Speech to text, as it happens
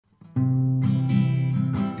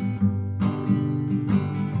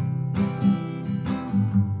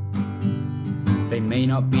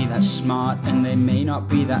not be that smart and they may not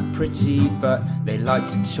be that pretty, but they like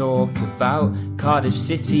to talk about Cardiff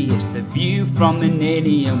City. It's the view from the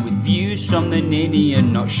Ninian, with views from the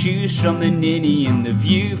Ninian, not shoes from the Ninian, the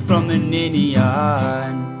view from the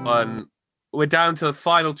Ninian. We're down to the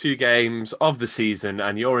final 2 games of the season,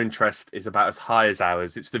 and your interest is about as high as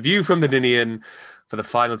ours. It's the view from the Ninian for the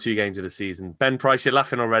final 2 games of the season. Ben Price, you're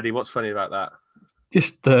laughing already. What's funny about that?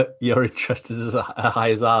 Just that your interest is as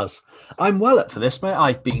high as ours. I'm well up for this, mate.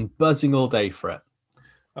 I've been buzzing all day for it.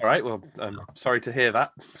 All right. Well, I'm sorry to hear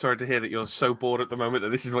that. Sorry to hear that you're so bored at the moment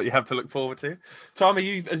that this is what you have to look forward to. Tom, have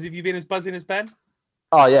you been as buzzing as Ben?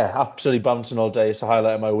 Oh, yeah. Absolutely bouncing all day. It's the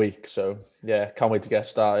highlight of my week. So, yeah, can't wait to get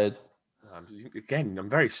started. Again, I'm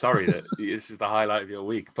very sorry that this is the highlight of your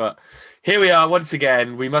week, but here we are once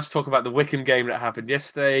again. We must talk about the Wycombe game that happened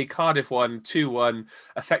yesterday. Cardiff won 2-1,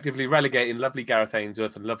 effectively relegating lovely Gareth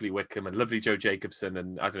Ainsworth and lovely Wycombe and lovely Joe Jacobson,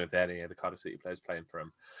 and I don't know if there are any other Cardiff City players playing for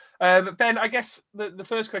him. Ben, I guess the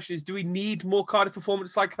first question is, do we need more Cardiff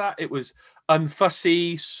performance like that? It was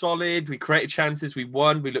unfussy, solid, we created chances, we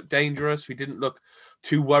won, we looked dangerous, we didn't look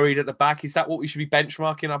too worried at the back. Is that what we should be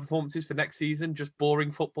benchmarking our performances for next season, just boring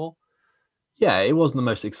football? Yeah, it wasn't the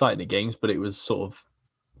most exciting of games, but it was sort of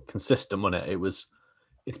consistent, wasn't it?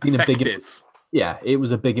 It's been effective. It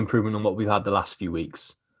was a big improvement on what we've had the last few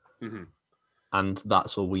weeks. Mm-hmm. And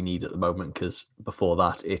that's all we need at the moment, because before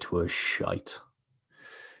that, it was shite.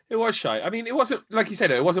 It was shite. I mean, it wasn't, like you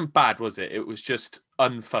said, it wasn't bad, was it? It was just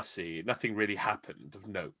unfussy. Nothing really happened of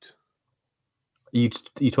note. Are you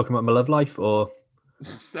talking about my love life, or?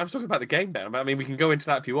 I was talking about the game, Ben. I mean, we can go into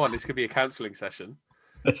that if you want. This could be a counselling session.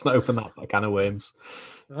 Let's not open that can of worms.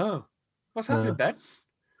 Oh, what's happening, Ben?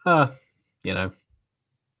 10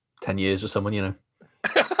 years or someone, Did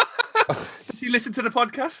you listen to the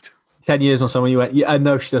podcast? 10 years on someone you went, yeah,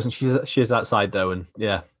 no, she doesn't. She's outside though. And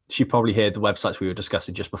yeah, she probably heard the websites we were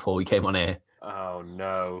discussing just before we came on air. Oh,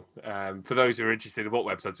 no. For those who are interested in what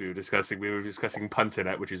websites we were discussing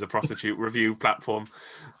Punternet, which is a prostitute review platform.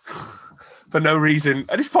 For no reason.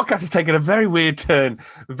 And this podcast has taken a very weird turn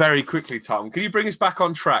very quickly, Tom. Can you bring us back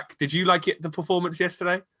on track? Did you like the performance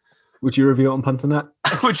yesterday? Would you review it on Punternet?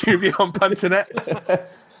 Would you review it on Punternet?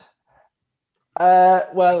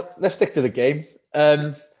 Well, let's stick to the game.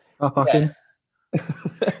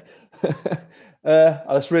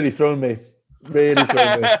 That's really thrown me. Really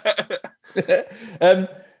thrown me.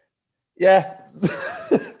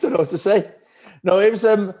 Don't know what to say. No, it was...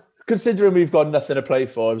 considering we've got nothing to play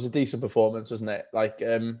for, it was a decent performance, wasn't it? Like,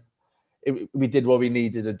 we did what we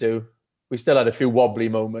needed to do. We still had a few wobbly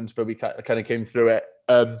moments, but we kind of came through it.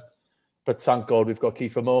 But thank God we've got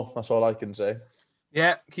Kiefer Moore. That's all I can say.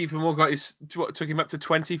 Yeah, Kiefer Moore took him up to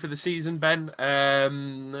 20 for the season, Ben.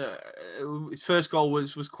 His first goal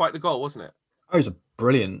was quite the goal, wasn't it? It was a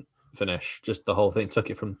brilliant finish. Just the whole thing. Took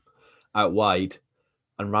it from out wide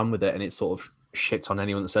and ran with it, and it sort of shits on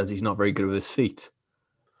anyone that says he's not very good with his feet.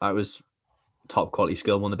 That was top quality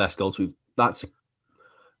skill, one of the best goals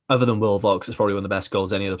other than Will Vox, it's probably one of the best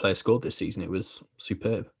goals any other player scored this season. It was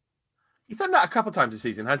superb. He's done that a couple of times this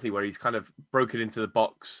season, hasn't he? Where he's kind of broken into the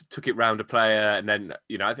box, took it round a player, and then,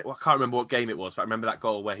 I can't remember what game it was, but I remember that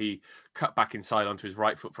goal where he cut back inside onto his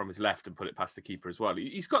right foot from his left and put it past the keeper as well.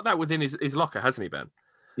 He's got that within his locker, hasn't he, Ben?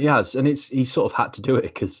 He has, and he sort of had to do it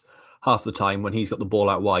because half the time when he's got the ball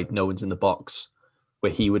out wide, no one's in the box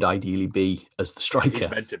where he would ideally be as the striker. He's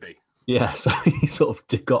meant to be. Yeah, so he sort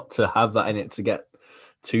of got to have that in it to get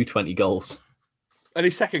 20 goals. And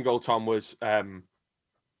his second goal, Tom, was it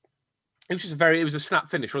was a snap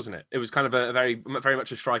finish, wasn't it? It was kind of a very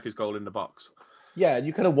much a striker's goal in the box. Yeah, and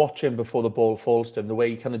you kind of watch him before the ball falls to him, the way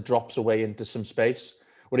he kind of drops away into some space,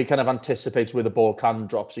 where he kind of anticipates where the ball can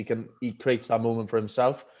drop, so he creates that moment for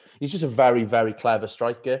himself. He's just a very, very clever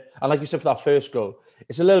striker. And like you said, for that first goal,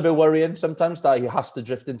 it's a little bit worrying sometimes that he has to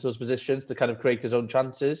drift into those positions to kind of create his own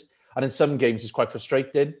chances. And in some games, it's quite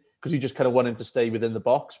frustrating because you just kind of want him to stay within the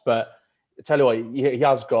box. But I tell you what, he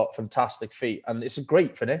has got fantastic feet, and it's a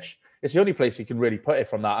great finish. It's the only place he can really put it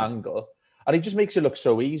from that angle. And he just makes it look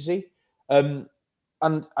so easy. And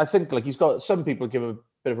I think he's got, some people give him a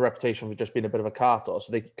bit of a reputation for just being a bit of a carter,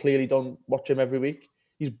 so they clearly don't watch him every week.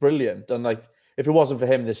 He's brilliant. And if it wasn't for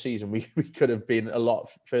him this season, we could have been a lot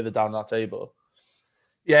further down that table.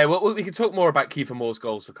 Yeah, well, we can talk more about Kiefer Moore's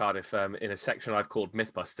goals for Cardiff in a section I've called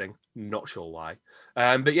Myth Busting. Not sure why.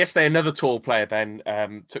 But yesterday, another tall player, Ben,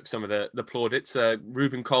 took some of the plaudits.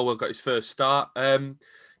 Ruben Colwell got his first start.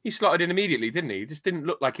 He slotted in immediately, didn't he? It just didn't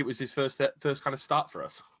look like it was his first kind of start for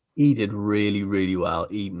us. He did really, really well.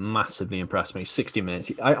 He massively impressed me. 60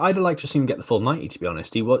 minutes. I'd have liked to see him get the full 90, to be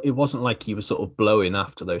honest. It wasn't like he was sort of blowing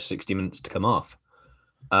after those 60 minutes to come off.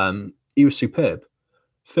 He was superb.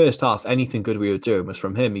 first half, anything good we were doing was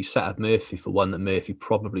from him. He set up Murphy for one that Murphy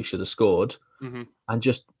probably should have scored. And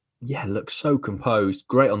just, looked so composed,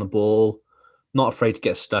 great on the ball, not afraid to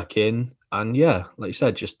get stuck in. And yeah, like you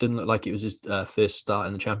said, just didn't look like it was his first start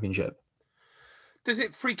in the Championship. Does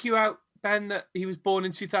it freak you out, Ben, that he was born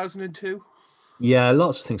in 2002? Yeah,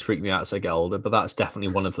 lots of things freak me out as I get older, but that's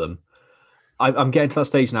definitely one of them. I'm getting to that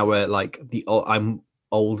stage now where I'm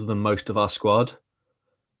older than most of our squad,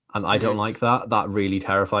 and I don't like that. That really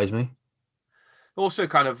terrifies me. Also,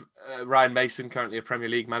 kind of Ryan Mason, currently a Premier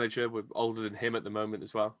League manager. We're older than him at the moment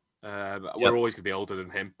as well. We're always going to be older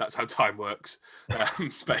than him. That's how time works.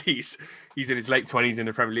 But he's in his late 20s in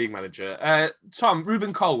a Premier League manager. Tom,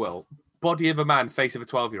 Ruben Colwill, body of a man, face of a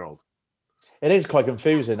 12-year-old. It is quite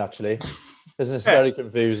confusing, actually. Isn't it? It's very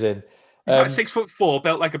confusing. He's like 6'4",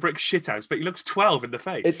 built like a brick shithouse, but he looks 12 in the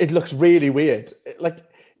face. It looks really weird.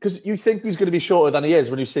 Because you think he's going to be shorter than he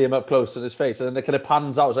is when you see him up close in his face, and then it kind of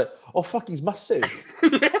pans out. It's like, oh fuck, he's massive.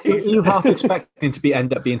 You half expect him to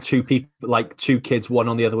end up being two people, like two kids, one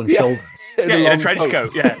on the other one's shoulders. In a trench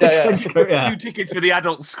coat. Trench coat, Few tickets for the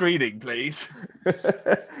adult screening, please.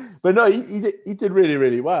 But no, he did really,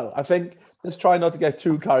 really well. I think let's try not to get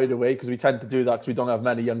too carried away, because we tend to do that because we don't have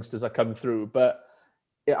many youngsters that come through.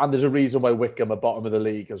 And there's a reason why Wickham are bottom of the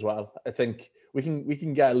league as well. I think we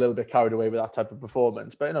can get a little bit carried away with that type of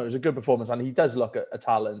performance. But it was a good performance, and he does look at a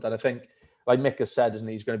talent. And I think, like Mick has said, isn't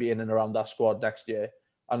he, he's going to be in and around that squad next year.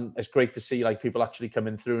 And it's great to see people actually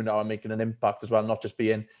coming through now and making an impact as well, not just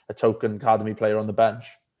being a token academy player on the bench.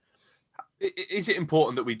 Is it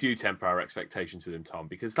important that we do temper our expectations with him, Tom?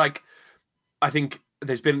 Because I think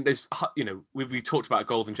there's we've talked about a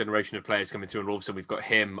golden generation of players coming through, and all of a sudden we've got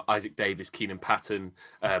him, Isaac Davis, Keenan Patton,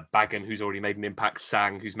 Bagan, who's already made an impact,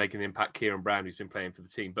 Sang, who's making an impact, Kieran Brown, who's been playing for the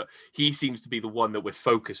team. But he seems to be the one that we're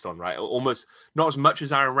focused on, right? Almost not as much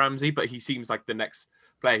as Aaron Ramsey, but he seems like the next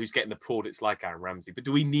player who's getting the plaudits like Aaron Ramsey. But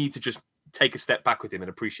do we need to just take a step back with him and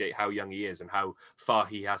appreciate how young he is and how far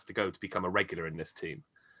he has to go to become a regular in this team?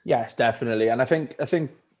 Yes, definitely. And I think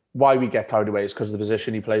why we get carried away is because of the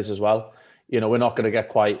position he plays as well. We're not going to get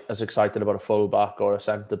quite as excited about a fullback or a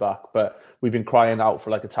centre back, but we've been crying out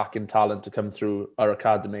for attacking talent to come through our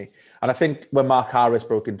academy. And I think when Mark Harris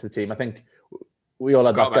broke into the team, I think we all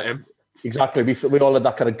had that gut, exactly. We all had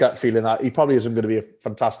that kind of gut feeling that he probably isn't going to be a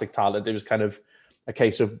fantastic talent. It was kind of a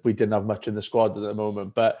case of we didn't have much in the squad at the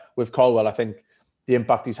moment. But with Colwill, I think the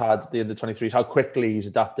impact he's had at the under-23s, how quickly he's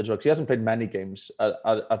adapted as well, because he hasn't played many games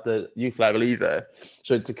at the youth level either.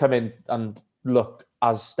 So to come in and look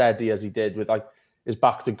as steady as he did with his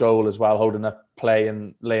back to goal as well, holding up play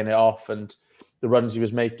and laying it off, and the runs he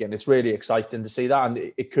was making, it's really exciting to see that. And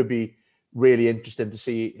it could be really interesting to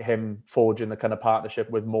see him forging a kind of partnership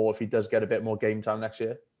with Moore if he does get a bit more game time next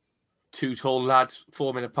year. Two tall lads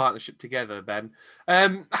forming a partnership together, Ben.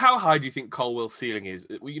 How high do you think Colwill's ceiling is?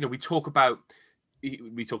 We talk about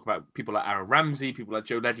people like Aaron Ramsey, people like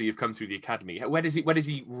Joe Ledley who've come through the academy. Where does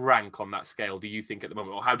he rank on that scale, do you think, at the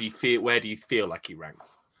moment? Or where do you feel like he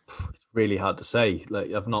ranks? It's really hard to say.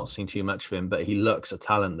 I've not seen too much of him, but he looks a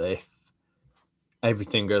talent that if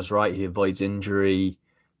everything goes right, he avoids injury,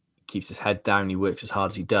 keeps his head down, he works as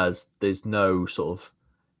hard as he does, there's no sort of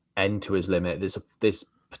end to his limit. There's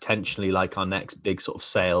potentially our next big sort of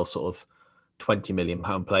sale, sort of £20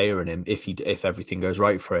 million player in him if everything goes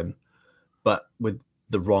right for him. But with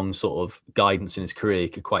the wrong sort of guidance in his career, he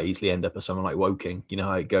could quite easily end up as someone like Woking. You know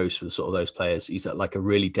how it goes for sort of those players. He's at a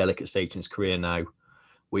really delicate stage in his career now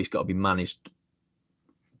where he's got to be managed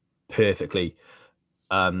perfectly.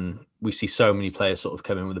 We see so many players sort of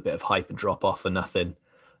come in with a bit of hype and drop off for nothing.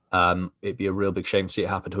 It'd be a real big shame to see it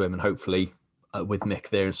happen to him. And hopefully with Mick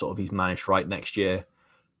there and sort of he's managed right next year,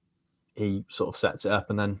 he sort of sets it up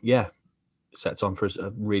and then, sets on for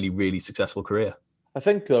a really, really successful career. I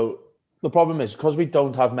think, though, the problem is because we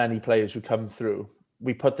don't have many players who come through,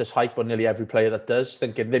 we put this hype on nearly every player that does,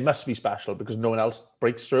 thinking they must be special because no one else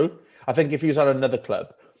breaks through. I think if he was at another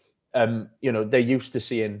club, they're used to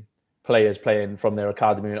seeing players playing from their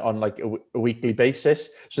academy on a weekly basis,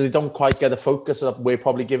 so they don't quite get the focus that we're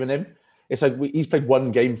probably giving him. It's he's played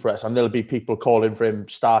one game for us, and there'll be people calling for him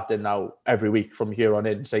starting now every week from here on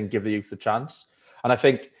in, saying give the youth a chance. And I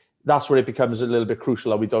think that's where it becomes a little bit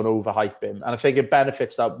crucial that we don't overhype him. And I think it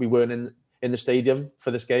benefits that we weren't in the stadium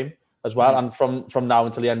for this game as well. And from now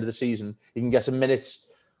until the end of the season, he can get some minutes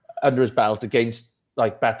under his belt against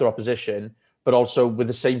better opposition, but also with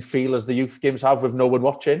the same feel as the youth games have with no one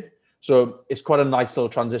watching. So it's quite a nice little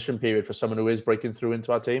transition period for someone who is breaking through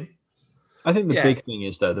into our team. I think the big thing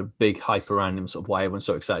is, though, the big hype around him, sort of why everyone's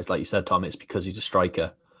so excited, like you said, Tom, it's because he's a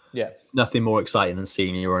striker. Yeah. Nothing more exciting than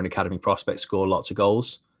seeing your own academy prospect score lots of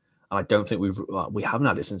goals. And I don't think we haven't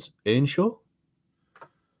had it since Earnshaw.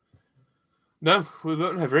 No, we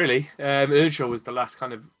wouldn't have really. Earnshaw was the last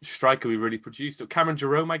kind of striker we really produced. So Cameron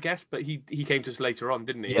Jerome, I guess, but he came to us later on,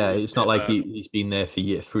 didn't he? Yeah, it's not like he's been there for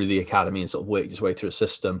years through the academy and sort of worked his way through a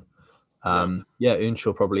system. Yeah,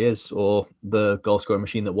 Earnshaw probably is, or the goal scoring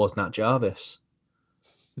machine that was Nat Jarvis.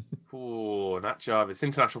 Oh, Nat Jarvis,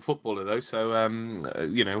 international footballer though, so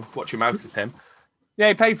watch your mouth with him. Yeah,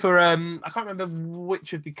 he played for I can't remember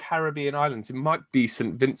which of the Caribbean islands. It might be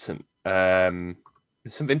St. Vincent.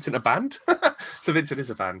 Is St. Vincent a band? St. Vincent is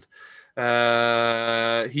a band.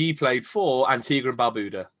 He played for Antigua and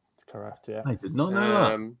Barbuda. Correct, yeah. I did not know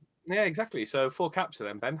that. Yeah, exactly. So 4 caps for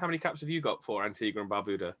them, Ben. How many caps have you got for Antigua and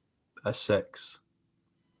Barbuda? A 6.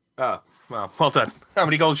 Oh, well done. How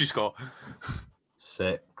many goals did you score?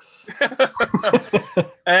 6.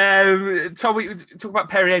 Tom, we talk about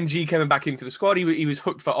Perry NG coming back into the squad. He was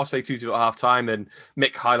hooked for Osei Tutu at half time, and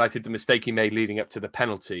Mick highlighted the mistake he made leading up to the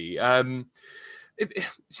penalty.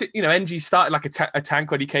 NG started like a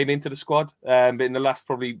tank when he came into the squad, but in the last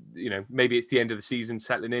probably, maybe it's the end of the season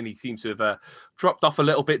settling in, he seems to have dropped off a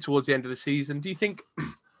little bit towards the end of the season. Do you think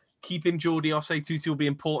keeping Jordi Osei Tutu will be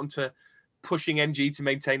important to pushing NG to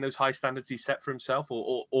maintain those high standards he's set for himself,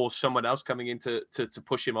 or someone else coming in to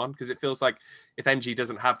push him on? Because it feels like if NG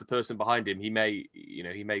doesn't have the person behind him, he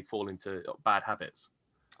may fall into bad habits.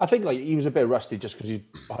 I think he was a bit rusty just because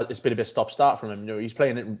it's been a bit stop-start from him. He's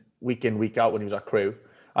playing it week in, week out when he was at Crewe.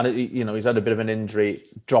 And, he's had a bit of an injury,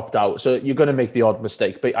 dropped out. So you're going to make the odd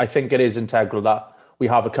mistake. But I think it is integral that we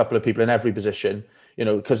have a couple of people in every position,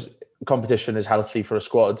 because competition is healthy for a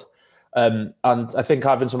squad. And I think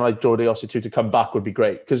having someone like Jordi Osei Tutu to come back would be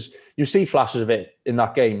great, because you see flashes of it in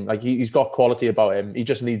that game. Like he's got quality about him. He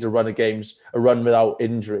just needs a run of games, a run without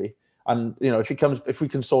injury. And, if we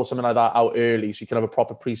can sort something like that out early, so you can have a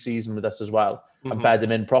proper pre-season with us as well, and bed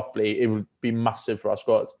him in properly, it would be massive for our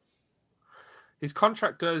squad. His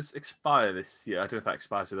contract does expire this year. I don't know if that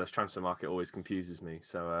expires with us. Transfer market always confuses me.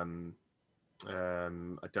 So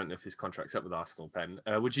I don't know if his contract's up with Arsenal, Ben.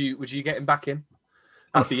 Would you get him back in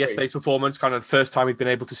after yesterday's performance? Kind of the first time we've been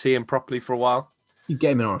able to see him properly for a while. You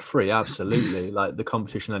get him in on a free, absolutely. Like the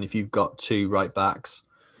competition, and if you've got 2 right backs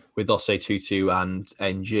with Osei Tutu and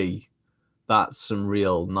NG, that's some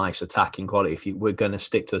real nice attacking quality. If we're going to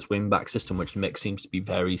stick to this wing-back system, which Mick seems to be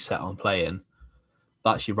very set on playing,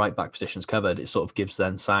 that's your right-back positions covered. It sort of gives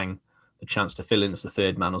then Sang the chance to fill in as the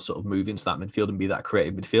third man, or sort of move into that midfield and be that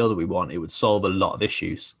creative midfielder we want. It would solve a lot of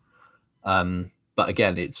issues. But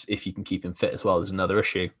again, it's if you can keep him fit as well, there's another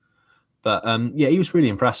issue. But he was really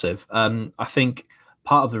impressive. I think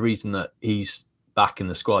part of the reason that he's back in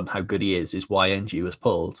the squad and how good he is why NG was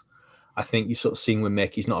pulled. I think you've sort of seen with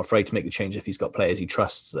Mick, he's not afraid to make the change if he's got players he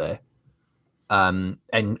trusts there. And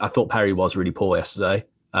I thought Perry was really poor yesterday.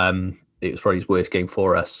 It was probably his worst game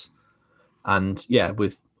for us. And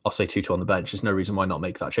with Osei Tutu on the bench, there's no reason why not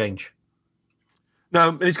make that change.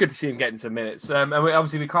 No, it's good to see him getting some minutes. And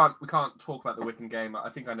we can't talk about the Wycombe game. I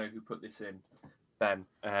think I know who put this in, Ben.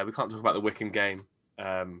 We can't talk about the Wycombe game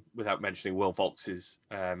without mentioning Will Volks's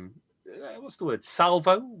what's the word?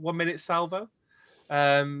 Salvo? 1 minute salvo.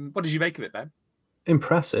 What did you make of it, Ben?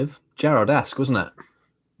 Impressive. Gerrard-esque, wasn't it?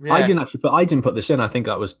 Yeah. I didn't put this in. I think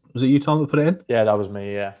that was it you, Tom, that put it in? Yeah, that was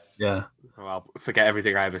me, yeah. Yeah. Well, forget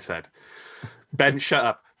everything I ever said. Ben, shut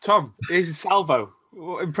up. Tom, it is a salvo.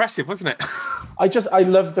 Impressive, wasn't it? I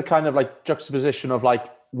love the kind of juxtaposition of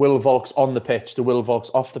Will Volks on the pitch to Will Volks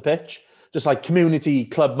off the pitch. Just community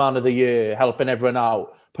club man of the year, helping everyone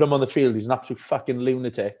out. Put him on the field. He's an absolute fucking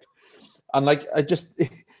lunatic. And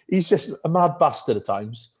he's just a mad bastard at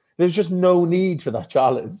times. There's just no need for that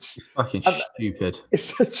challenge. Fucking stupid.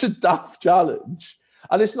 It's such a daft challenge.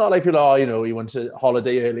 And it's not like, he went to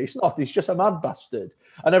holiday early. It's not. He's just a mad bastard.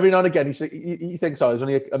 And every now and again, he thinks, there's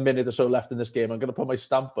only a minute or so left in this game. I'm going to put my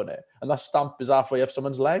stamp on it. And that stamp is halfway up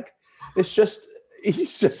someone's leg. He's just,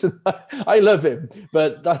 I love him.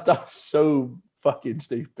 But that's so fucking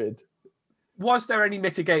stupid. Was there any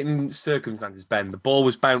mitigating circumstances, Ben? The ball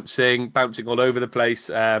was bouncing all over the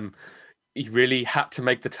place. He really had to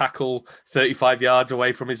make the tackle 35 yards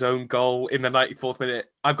away from his own goal in the 94th minute.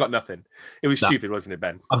 I've got nothing. It was stupid, wasn't it,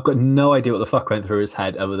 Ben? I've got no idea what the fuck went through his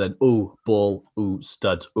head other than, ooh, ball, ooh,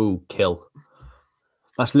 studs, ooh, kill.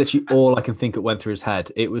 That's literally all I can think it went through his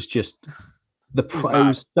head. It was just, it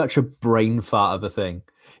was such a brain fart of a thing.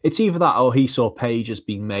 It's either that or he saw Page as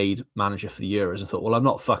being made manager for the Euros and thought, well, I'm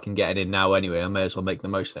not fucking getting in now anyway. I may as well make the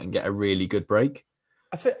most of it and get a really good break.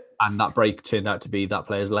 And that break turned out to be that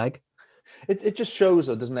player's leg. It just shows,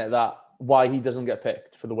 though, doesn't it, that why he doesn't get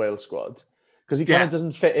picked for the Wales squad. Because he kind of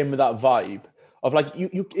doesn't fit in with that vibe of like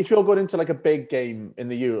you if you're going into like a big game in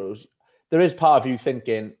the Euros, there is part of you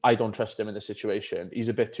thinking, I don't trust him in this situation. He's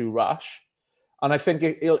a bit too rash. And I think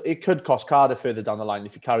it could cost Cardiff further down the line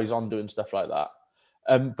if he carries on doing stuff like that.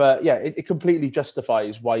 But yeah, it completely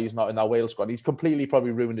justifies why he's not in that Wales squad. He's completely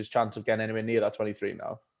probably ruined his chance of getting anywhere near that 23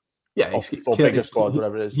 now. Yeah, he's or bigger squad,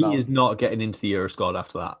 whatever it is. He is not getting into the Euro squad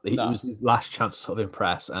after that. It was his last chance to sort of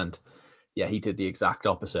impress, and yeah, he did the exact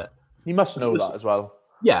opposite. He must know that as well.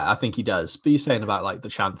 Yeah, I think he does. But you're saying about like the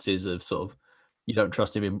chances of sort of you don't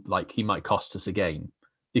trust him in, like he might cost us a game.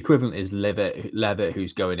 The equivalent is Levitt,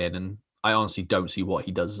 who's going in, and I honestly don't see what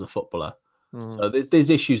he does as a footballer. So there's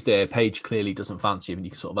issues there. Page clearly doesn't fancy him, and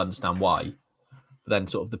you can sort of understand why. But then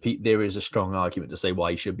sort of there is a strong argument to say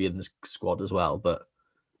why he should be in the squad as well. But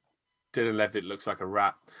Dylan Levitt looks like a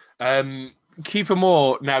rat. Kiefer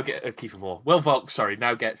Moore now Will Volk,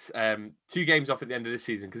 now gets 2 games off at the end of this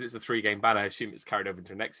season because it's a 3-game ban. I assume it's carried over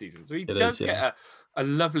into next season. So he does get a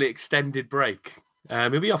lovely extended break.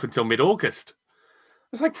 He'll be off until mid-August.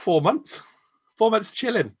 It's like 4 months. 4 months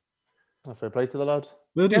chilling. Fair play to the lad.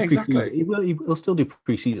 Exactly. He'll still do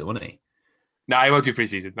pre-season, won't he? No, he won't do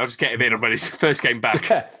pre-season. I'll just get him in on his first game back.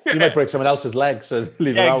 He might break someone else's legs, so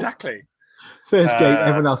leave him out. Exactly. First game,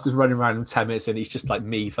 everyone else is running around in 10 minutes, and he's just like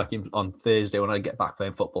me fucking on Thursday when I get back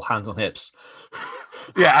playing football, hands on hips.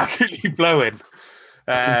 Yeah, absolutely blowing.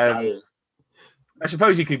 I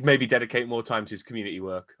suppose he could maybe dedicate more time to his community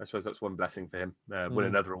work. I suppose that's one blessing for him. Win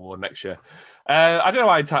another award next year. I don't know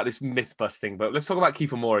why I entitled this myth busting, but let's talk about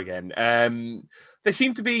Kiefer Moore again. There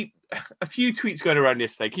seemed to be a few tweets going around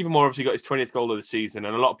yesterday. Kiefer Moore obviously got his 20th goal of the season,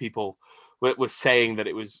 and a lot of people were saying that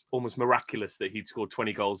it was almost miraculous that he'd scored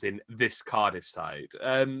 20 goals in this Cardiff side.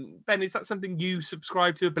 Ben, is that something you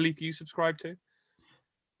subscribe to, a belief you subscribe to?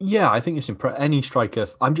 Yeah, I think it's any striker.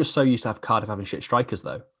 I'm just so used to have Cardiff having shit strikers,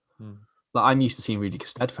 though. Like, I'm used to seeing Rudy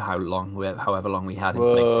Gestede for however long we had him.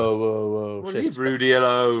 Whoa. Well, leave Rudy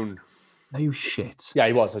alone. No shit. Yeah,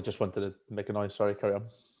 he was. I just wanted to make a noise. Sorry, carry on.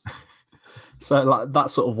 So like,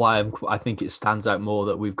 that's sort of why I think it stands out more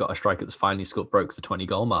that we've got a striker that's finally broke the 20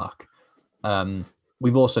 goal mark.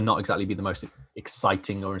 We've also not exactly been the most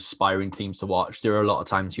exciting or inspiring teams to watch. There are a lot of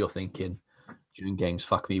times you're thinking during games,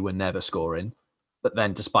 fuck me, we're never scoring. But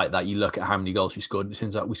then despite that, you look at how many goals we scored, and it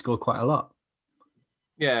turns out we scored quite a lot.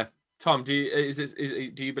 Yeah. Tom, do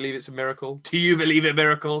you believe it's a miracle? Do you believe in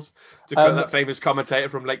miracles? To quote that famous commentator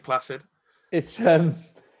from Lake Placid. It's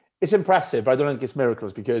impressive, but I don't think it's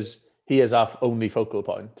miracles because he is our only focal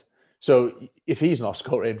point. So if he's not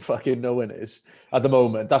scoring, fucking no one is at the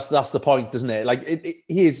moment. That's the point, isn't it? Like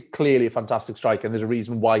he is clearly a fantastic striker, and there's a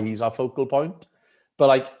reason why he's our focal point. But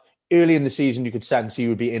like early in the season, you could sense he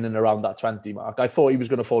would be in and around that 20 mark. I thought he was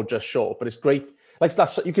going to fall just short, but it's great. Like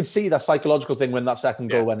you could see that psychological thing when that second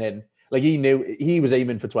goal went in. Like he knew he was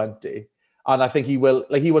aiming for 20, and I think he will.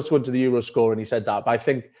 Like he wants to go into the Euro score, and he said that. But I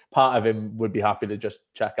think part of him would be happy to just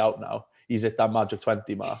check out now. He's at that magic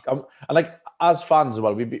 20 mark, and like as fans as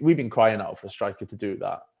well, we've been crying out for a striker to do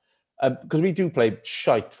that because we do play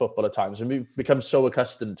shite football at times, and we've become so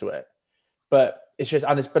accustomed to it. But it's just,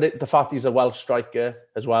 the fact he's a Welsh striker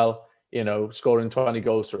as well, you know, scoring 20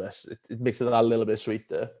 goals for us, it makes it that little bit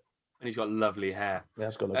sweeter. And he's got lovely hair. Yeah,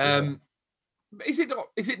 he's got lovely hair. Is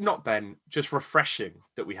it not, Ben, just refreshing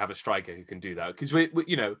that we have a striker who can do that? Because we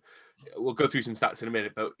you know, we'll go through some stats in a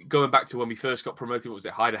minute, but going back to when we first got promoted, what was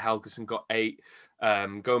it? Hyder Helgeson got 8.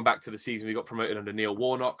 Going back to the season we got promoted under Neil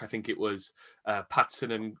Warnock, I think it was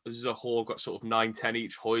Patson and Zahor got sort of 9-10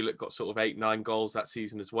 each. Hoylett got sort of 8-9 goals that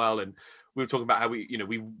season as well. And we were talking about how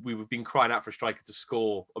we've been crying out for a striker to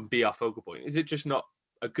score and be our focal point. Is it just not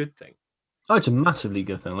a good thing? Oh, it's a massively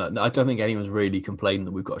good thing. I don't think anyone's really complaining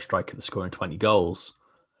that we've got a striker that's scoring 20 goals.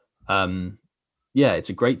 Yeah, it's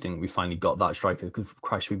a great thing we finally got that striker because,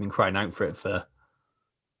 Christ, we've been crying out for it for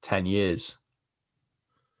 10 years.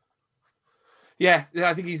 Yeah,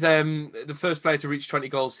 I think he's the first player to reach 20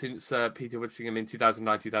 goals since Peter Whittingham in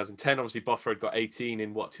 2009-2010. Obviously, Bothroyd got 18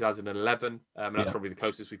 in 2011, and that's probably the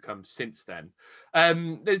closest we've come since then.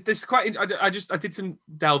 There's quite. I did some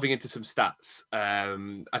delving into some stats.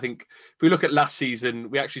 I think if we look at last season,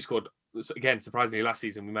 we actually scored. Again, surprisingly, last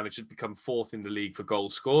season we managed to become 4th in the league for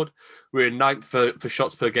goals scored. We're in 9th for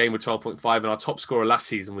shots per game with 12.5, and our top scorer last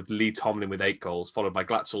season was Lee Tomlin with 8 goals, followed by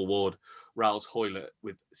Glatzel Ward, Rouse Hoylett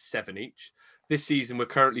with 7 each. This season, we're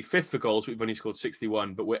currently 5th for goals. We've only scored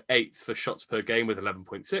 61, but we're 8th for shots per game with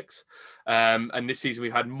 11.6. And this season,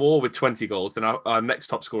 we've had more with 20 goals than our next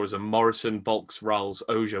top scorers are Morrison, Volks, Ralls,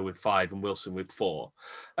 Ojo with 5, and Wilson with 4.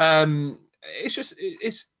 It's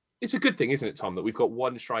a good thing, isn't it, Tom, that we've got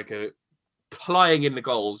one striker plying in the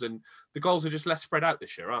goals, and the goals are just less spread out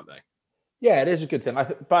this year, aren't they? Yeah, it is a good thing.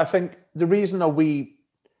 But I think the reason that we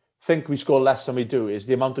think we score less than we do is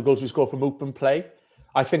the amount of goals we score from open play.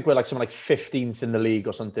 I think we're like something like 15th in the league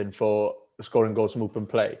or something for scoring goals from open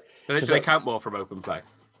play. But do they count more from open play?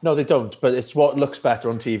 No, they don't. But it's what looks better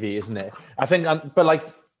on TV, isn't it? I think,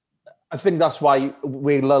 I think that's why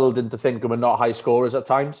we're lulled into thinking we're not high scorers at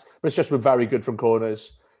times. But it's just we're very good from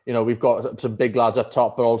corners. You know, we've got some big lads up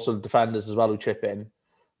top, but also defenders as well who chip in.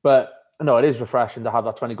 But no, it is refreshing to have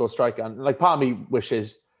that 20-goal striker. And like part of me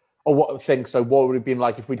wishes, or what thinks, like what would it have been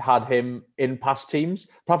like if we'd had him in past teams?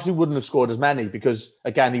 Perhaps he wouldn't have scored as many because,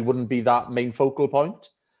 again, he wouldn't be that main focal point.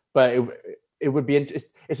 But it would be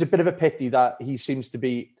it's a bit of a pity that he seems to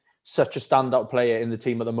be such a standout player in the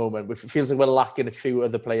team at the moment, which feels like we're lacking a few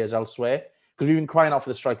other players elsewhere because we've been crying out for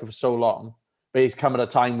the striker for so long, but he's come at a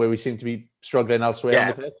time where we seem to be struggling elsewhere on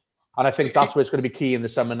the pitch. And I think that's where it's going to be key in the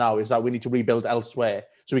summer now, is that we need to rebuild elsewhere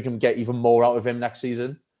so we can get even more out of him next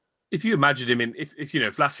season. If you imagined him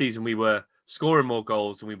if last season we were scoring more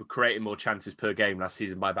goals and we were creating more chances per game last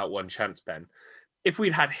season by about one chance, Ben, if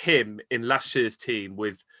we'd had him in last year's team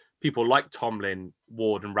with people like Tomlin,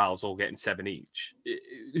 Ward, and Rowles all getting 7 each,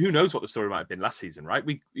 who knows what the story might have been last season, right?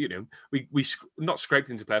 We not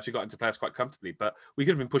scraped into playoffs, we got into playoffs quite comfortably, but we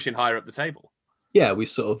could have been pushing higher up the table. Yeah, we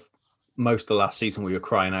sort of, most of last season, we were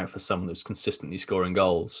crying out for someone who's consistently scoring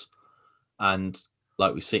goals. And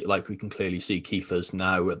like we can clearly see, Kiefer's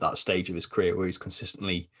now at that stage of his career where he's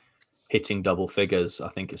consistently hitting double figures. I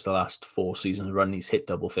think it's the last 4 seasons run he's hit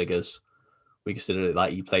double figures. We consider it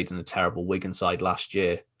like he played in a terrible Wigan side last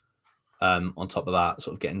year. On top of that,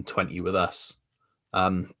 sort of getting 20 with us,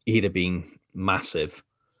 he'd have been massive.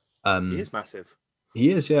 He is massive. He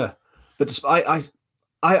is, yeah. But despite,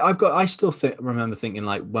 I still remember thinking,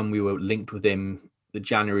 like, when we were linked with him the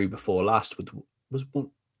January before last, was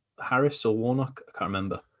Harris or Warnock? I can't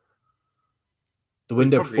remember. The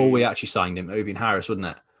window before we actually signed him, it would have been Harris, wouldn't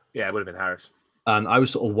it? Yeah, it would have been Harris. And I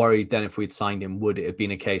was sort of worried then if we'd signed him, would it have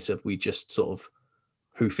been a case of we just sort of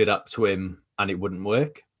hoof it up to him and it wouldn't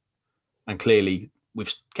work? And clearly,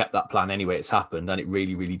 we've kept that plan anyway. It's happened, and it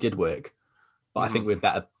really, really did work. But I think we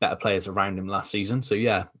had better players around him last season. So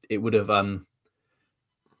yeah, it would have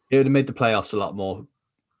made the playoffs a lot more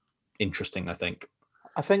interesting, I think.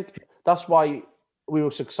 I think that's why we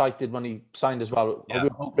were so excited when he signed as well. Yeah. We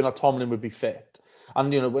were hoping that Tomlin would be fit.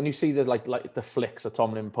 And you know, when you see the like the flicks that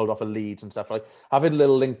Tomlin pulled off of Leeds and stuff, like having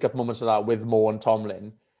little link up moments of that with Moore and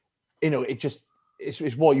Tomlin, you know,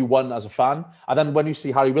 it's what you want as a fan. And then when you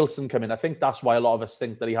see Harry Wilson come in, I think that's why a lot of us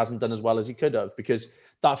think that he hasn't done as well as he could have, because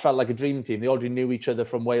that felt like a dream team. They already knew each other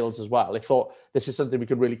from Wales as well. They thought this is something we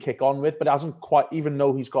could really kick on with, but it hasn't quite, even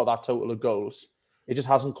though he's got that total of goals, it just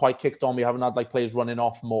hasn't quite kicked on. We haven't had like players running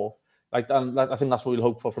off more. And I think that's what we'll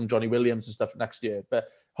hope for from Johnny Williams and stuff next year. But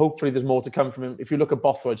hopefully there's more to come from him. If you look at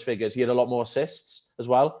Bothroyd's figures, he had a lot more assists as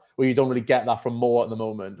well, where you don't really get that from Moore at the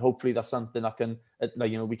moment. Hopefully that's something that can,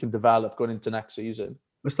 we can develop going into next season.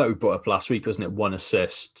 It's like we brought up last week, wasn't it? 1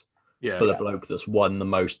 assist for the bloke that's won the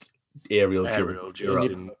most aerial duels.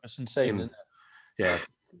 It's insane, isn't it? Yeah.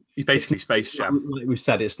 He's basically Space Jam. Like we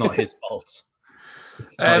said, it's not his fault.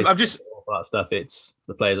 I'm just... all that stuff, it's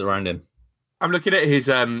the players around him. I'm looking at his...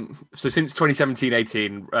 so since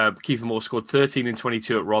 2017-18, Kiefer Moore scored 13 and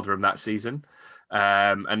 22 at Rotherham that season.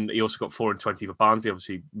 And he also got 4 and 20 for Barnsley.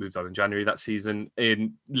 Obviously moved on in January that season.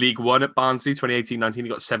 In League One at Barnsley, 2018-19, he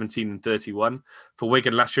got 17 and 31. For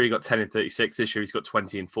Wigan last year, he got 10 and 36. This year, he's got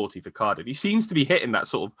 20 and 40 for Cardiff. He seems to be hitting that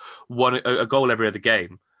sort of a goal every other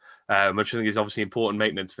game, which I think is obviously important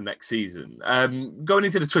maintenance for next season. Going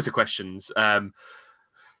into the Twitter questions,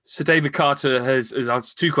 so David Carter has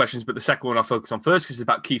answered 2 questions, but the second one I'll focus on first because it's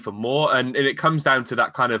about Kiefer Moore. And it comes down to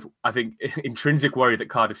that kind of, I think, intrinsic worry that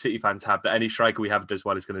Cardiff City fans have that any striker we have does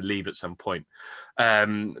well is going to leave at some point.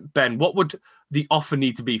 Ben, what would the offer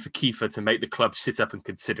need to be for Kiefer to make the club sit up and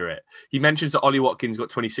consider it? He mentions that Ollie Watkins got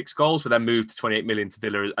 26 goals, but then moved to 28 million to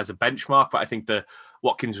Villa as a benchmark. But I think the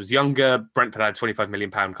Watkins was younger. Brentford had a £25 million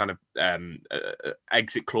kind of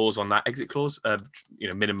exit clause on that. Exit clause,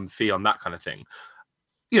 minimum fee on that kind of thing.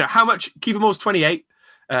 How much? Kiefer Moore's 28.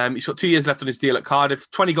 He's got 2 years left on his deal at Cardiff.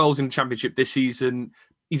 20 goals in the Championship this season.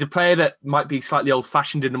 He's a player that might be slightly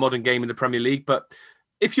old-fashioned in the modern game in the Premier League. But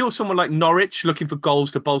if you're someone like Norwich looking for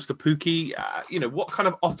goals to bolster Pookie, what kind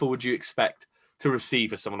of offer would you expect to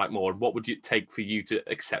receive for someone like Moore? What would it take for you to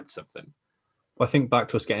accept something? Well, I think back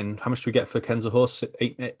to us getting, how much do we get for Kenza Horse?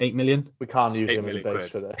 8 million? We can't use him as a base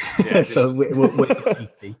for this. Yeah, so we're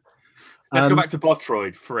let's go back to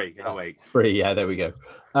Bothroyd. Free. Oh, wait. Free, yeah, there we go.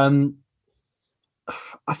 I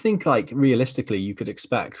think, realistically, you could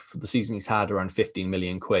expect for the season he's had around 15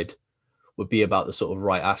 million quid would be about the sort of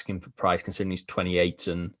right asking price, considering he's 28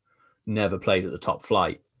 and never played at the top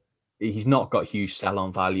flight. He's not got huge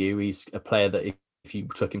sell-on value. He's a player that if you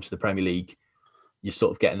took him to the Premier League, you're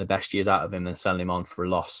sort of getting the best years out of him and selling him on for a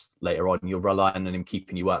loss later on. You're relying on him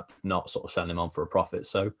keeping you up, not sort of selling him on for a profit.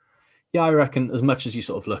 So, yeah, I reckon as much as you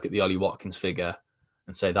sort of look at the Ollie Watkins figure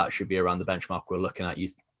and say that should be around the benchmark we're looking at,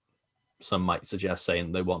 some might suggest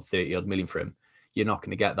saying they want 30-odd million for him. You're not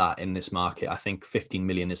going to get that in this market. I think 15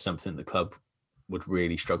 million is something the club would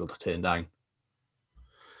really struggle to turn down.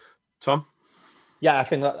 Tom? Yeah, I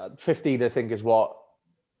think that 15, I think, is what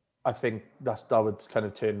I think that would kind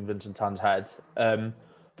of turn Vincent Tan's head.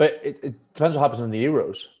 But it depends what happens in the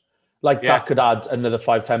Euros. That could add another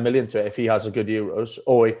 5-10 million to it if he has a good Euros,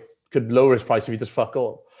 or it could lower his price if he does fuck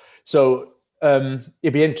all. So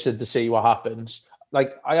you'd be interested to see what happens.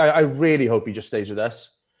 I really hope he just stays with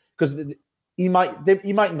us, because he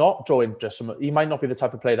might not draw interest. He might not be the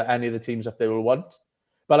type of player that any of the teams up there will want.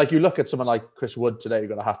 But you look at someone like Chris Wood today, who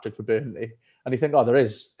got a hat-trick for Burnley, and you think, there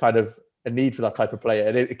is kind of a need for that type of player,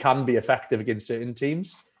 and it can be effective against certain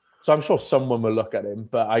teams. So I'm sure someone will look at him,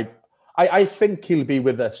 but I think he'll be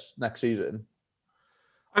with us next season.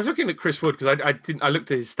 I was looking at Chris Wood because I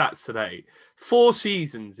looked at his stats today. 4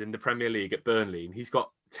 seasons in the Premier League at Burnley, and he's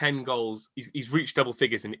got 10 goals. He's reached double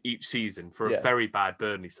figures in each season for a very bad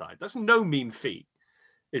Burnley side. That's no mean feat,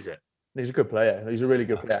 is it? He's a good player. He's a really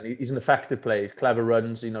good player. He's an effective player. Clever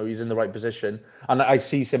runs. He's in the right position. And I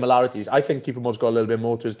see similarities. I think Kiefer Moore's got a little bit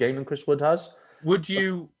more to his game than Chris Wood has. Would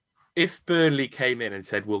you, if Burnley came in and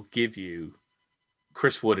said, we'll give you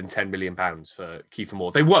Chris Wood and £10 million for Kiefer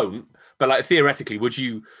Moore? They won't, but theoretically, would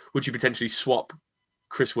you potentially swap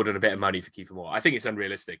Chris Wood and a bit of money for Kiefer Moore? I think it's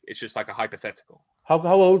unrealistic. It's just like a hypothetical. How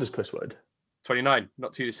old is Chris Wood? 29,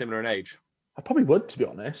 not too dissimilar in age. I probably would, to be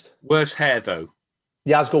honest. Worse hair, though.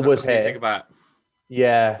 Yeah, has got worse hair. Think about.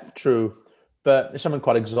 Yeah, true. But there's something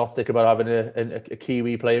quite exotic about having a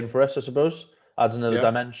Kiwi playing for us, I suppose. Adds another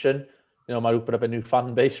dimension. Might open up a new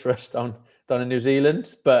fan base for us down in New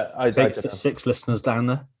Zealand. But I don't know. 6 listeners down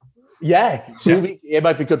there. Yeah, it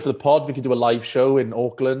might be good for the pod. We could do a live show in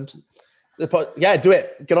Auckland. Yeah, do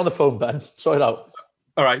it. Get on the phone, Ben. Sort it out.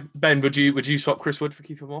 All right, Ben. Would you swap Chris Wood for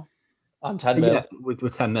Kiefer Moore? And 10 mil. Yeah,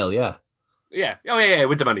 with 10 mil, yeah. Yeah. Oh, yeah,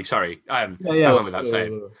 with the money. Sorry. Go on without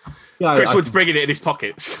saying. Yeah, Chris Wood's bringing it in his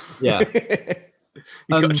pockets. Yeah.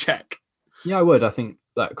 He's got a check. Yeah, I would. I think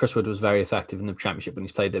that Chris Wood was very effective in the Championship when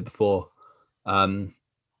he's played there before.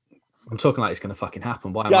 I'm talking like it's going to fucking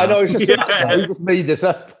happen. Why am I? I know. It's just we just made this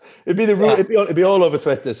up. It'd be it'd be all over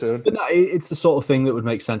Twitter soon. But no, it's the sort of thing that would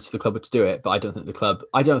make sense for the club to do it. But I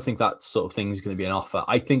don't think that sort of thing is going to be an offer.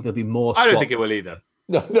 I think there'll be more. I don't think it will either.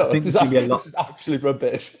 No, this is absolute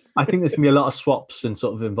rubbish. I think there's going to be a lot of swaps and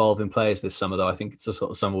sort of involving players this summer, though. I think it's a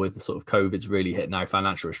sort of summer with the sort of COVID's really hit now,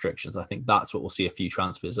 financial restrictions. I think that's what we'll see a few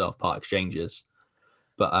transfers of, part exchanges.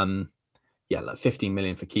 But 15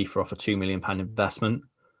 million for Kiefer off a £2 million investment.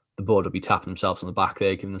 The board will be tapping themselves on the back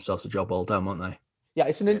there, giving themselves a job all done, won't they? Yeah,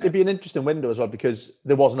 it'd be an interesting window as well, because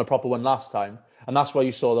there wasn't a proper one last time. And that's why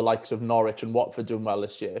you saw the likes of Norwich and Watford doing well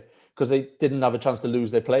this year, because they didn't have a chance to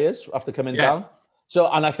lose their players after coming down. So,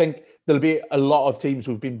 and I think there'll be a lot of teams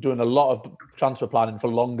who've been doing a lot of transfer planning for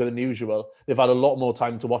longer than usual. They've had a lot more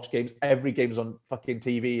time to watch games. Every game's on fucking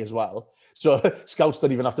TV as well. So scouts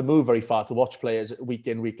don't even have to move very far to watch players week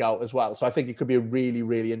in, week out as well. So I think it could be a really,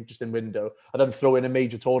 really interesting window. And then throw in a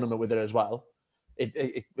major tournament with it as well.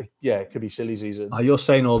 It could be silly season. You're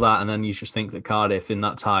saying all that, and then you just think that Cardiff in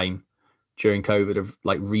that time during COVID have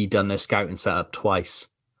redone their scouting setup twice.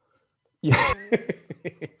 Yeah.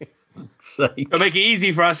 Don't make it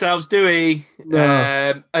easy for ourselves, do we?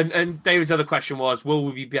 No. And David's other question was, will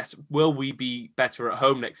we be better at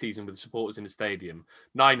home next season with supporters in the stadium?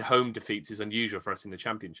 9 home defeats is unusual for us in the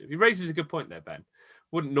Championship. He raises a good point there, Ben.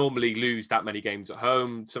 Wouldn't normally lose that many games at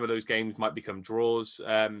home. Some of those games might become draws.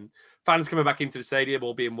 Fans coming back into the stadium,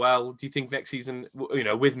 all being well. Do you think next season,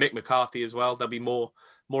 with Mick McCarthy as well, there'll be more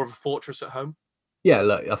of a fortress at home? Yeah,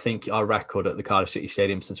 look, I think our record at the Cardiff City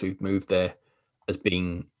Stadium since we've moved there has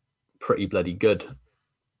been pretty bloody good.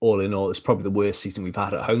 All in all, it's probably the worst season we've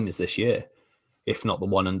had at home is this year, if not the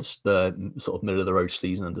one under the sort of middle of the road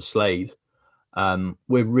season under Slade. We're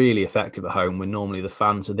really effective at home when normally the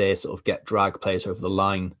fans are there sort of drag players over the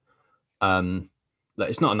line.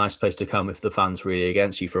 It's not a nice place to come if the fans really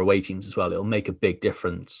against you for away teams as well. It'll make a big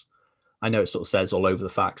difference. I know it sort of says all over the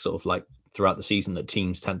facts sort of like throughout the season that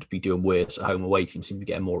teams tend to be doing worse at home. Away teams seem to be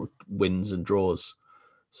getting more wins and draws.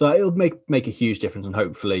 So it'll make a huge difference, and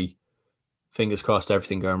hopefully, fingers crossed,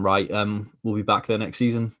 everything going right. We'll be back there next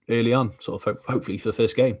season early on, sort of hopefully for the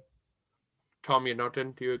first game. Tom, you're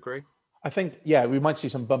nodding. Do you agree? I think, we might see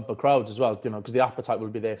some bumper crowds as well, because the appetite will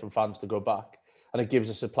be there from fans to go back. and it gives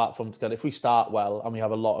us a platform to get. If we start well and we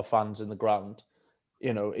have a lot of fans in the ground,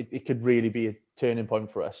 it could really be a turning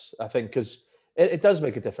point for us. I think because it does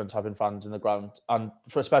make a difference having fans in the ground, and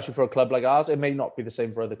especially for a club like ours, it may not be the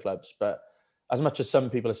same for other clubs, but as much as some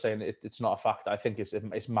people are saying it's not a factor, I think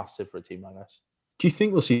it's massive for a team like us. Do you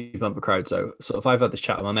think we'll see bumper crowds though? Sort of, I've had this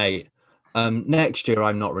chat with my mate. Next year,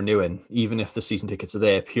 I'm not renewing, even if the season tickets are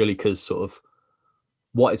there, purely because sort of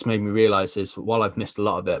what it's made me realise is while I've missed a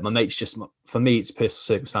lot of it, my mate's just, for me, it's personal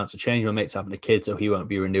circumstance to change. My mate's having a kid, so he won't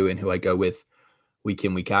be renewing who I go with week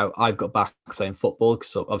in, week out. I've got back playing football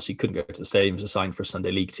because obviously couldn't go to the stadium to sign for a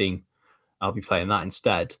Sunday league team. I'll be playing that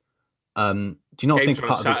instead. Do you not Games think are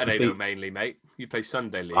part on Saturday of it though, mainly, mate? You play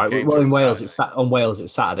Sunday league. right, Games well, are in on Wales, Saturday.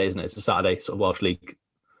 it's Saturday, isn't it? It's a Saturday sort of Welsh league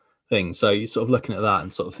thing. So you're sort of looking at that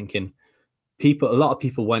and sort of thinking, a lot of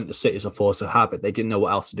people went to City as a force of habit. They didn't know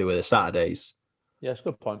what else to do with their Saturdays. Yeah, it's a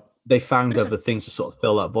good point. They found other things to sort of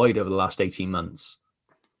fill that void over the last 18 months.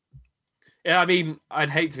 Yeah, I mean, I'd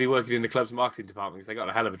hate to be working in the club's marketing department because they got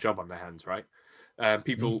a hell of a job on their hands, right?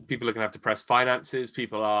 People are going to have depressed finances.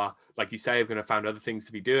 People are, like you say, are going to find other things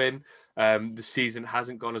to be doing. The season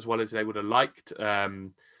hasn't gone as well as they would have liked.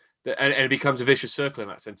 And it becomes a vicious circle in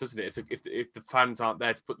that sense, doesn't it? If the fans aren't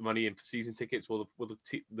there to put the money in for season tickets, will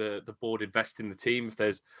the board invest in the team if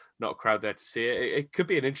there's not a crowd there to see it? It could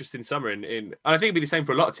be an interesting summer. And I think it'd be the same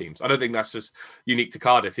for a lot of teams. I don't think that's just unique to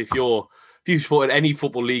Cardiff. If you supported any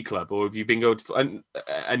football league club, or if you've been going to,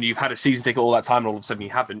 and you've had a season ticket all that time, and all of a sudden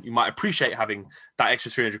you haven't, you might appreciate having that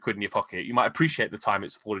extra 300 quid in your pocket. You might appreciate the time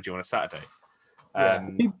it's afforded you on a Saturday.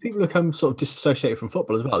 People become sort of disassociated from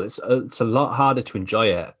football as well. It's a lot harder to enjoy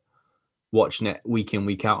it watching it week in,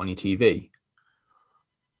 week out on your TV.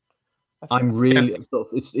 I'm really sort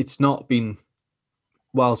of, it's not been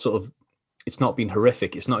it's not been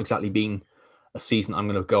horrific. It's not exactly been a season I'm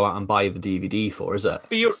going to go out and buy the DVD for, is it?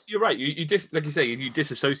 But you're right. You like you say, you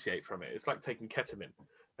disassociate from it. It's like taking ketamine.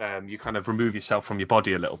 You kind of remove yourself from your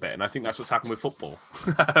body a little bit, and I think that's what's happened with football.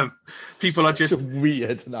 People are just a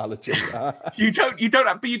weird analogy. you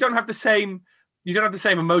don't have the same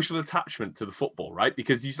emotional attachment to the football, right?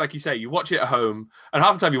 Because like you say, you watch it at home, and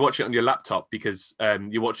half the time you watch it on your laptop because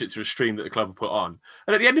you watch it through a stream that the club have put on,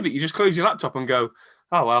 and at the end of it, you just close your laptop and go,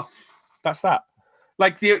 "Oh well, that's that."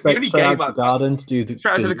 Like the only game out to the garden to do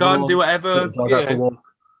do whatever. Yeah,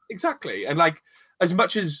 exactly. And like as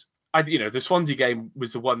much as the Swansea game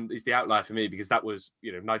was the outlier for me because that was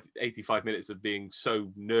 85 minutes of being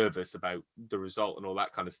so nervous about the result and all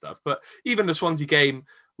that kind of stuff. But even the Swansea game,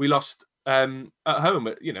 we lost at home.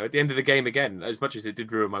 At the end of the game again, as much as it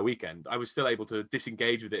did ruin my weekend, I was still able to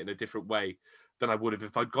disengage with it in a different way than I would have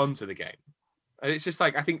if I'd gone to the game. And it's just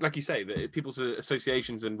like I think, like you say, that people's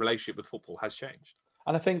associations and relationship with football has changed.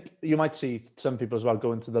 And I think you might see some people as well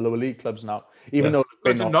go into the lower league clubs now, even though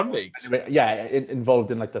they're non-leagues. Involved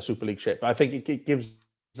in like the Super League shit. But I think it gives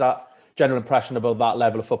that general impression about that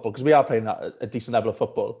level of football because we are playing at a decent level of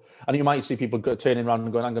football. And you might see people turning around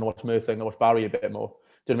and going, "I'm going to watch Merthing and watch Barry a bit more."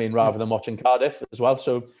 Do you know what I mean? Rather than watching Cardiff as well.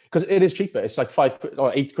 So because it is cheaper, it's like £5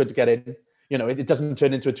 or £8 to get in. It doesn't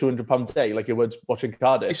turn into a £200 day like it would watching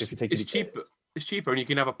Cardiff if you take it. It's cheaper, and you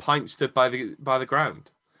can have a pint stood by the ground.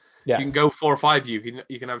 Yeah. You can go 4 or 5. You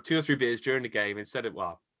can have 2 or 3 beers during the game instead of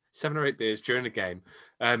 7 or 8 beers during the game,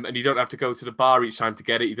 and you don't have to go to the bar each time to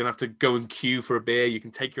get it. You don't have to go and queue for a beer. You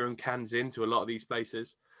can take your own cans into a lot of these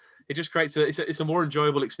places. It just creates it's a more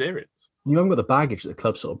enjoyable experience. You haven't got the baggage that the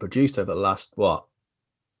club sort of produced over the last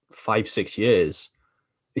 5-6 years.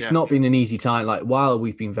 It's not been an easy time. Like while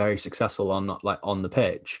we've been very successful on the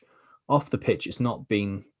pitch, off the pitch, it's not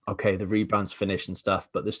been. Okay, the rebrand's finished and stuff,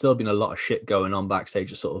 but there's still been a lot of shit going on backstage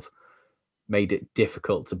that sort of made it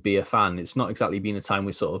difficult to be a fan. It's not exactly been a time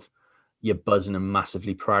where you're buzzing and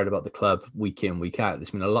massively proud about the club week in, week out. There's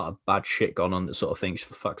been a lot of bad shit going on that sort of thinks,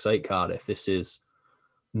 for fuck's sake, Cardiff, this is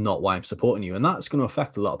not why I'm supporting you. And that's going to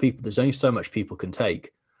affect a lot of people. There's only so much people can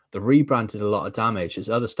take. The rebrand did a lot of damage. There's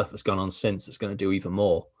other stuff that's gone on since that's going to do even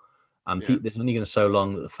more. And there's only going to so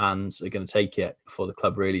long that the fans are going to take it before the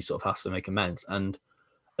club really sort of has to make amends. And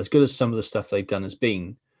as good as some of the stuff they've done has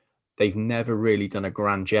been, they've never really done a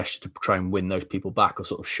grand gesture to try and win those people back or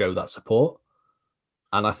sort of show that support.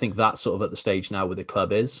 And I think that's sort of at the stage now where the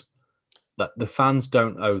club is. That the fans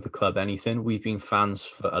don't owe the club anything. We've been fans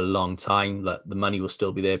for a long time. That the money will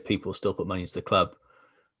still be there. People will still put money into the club.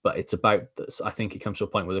 But it's about, I think it comes to a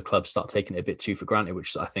point where the club start taking it a bit too for granted,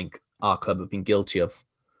 which I think our club have been guilty of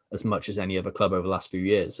as much as any other club over the last few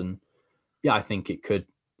years. And I think it could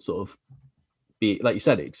sort of be, like you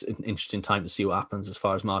said, it's an interesting time to see what happens as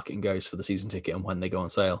far as marketing goes for the season ticket and when they go on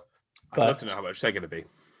sale. I'd love to know how much they're going to be.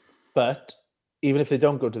 But even if they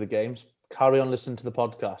don't go to the games, carry on listening to the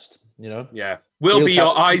podcast. You know. Yeah, we'll be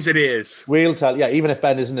your eyes and ears. We'll tell. Yeah, even if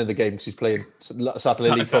Ben isn't in the game because he's playing Saturday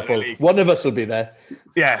League football, League. one of us will be there.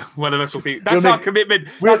 Yeah, one of us will be. That's our commitment.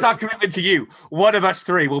 That's our commitment to you. One of us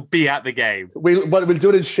three will be at the game. We'll do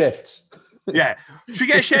it in shifts. Yeah. Should we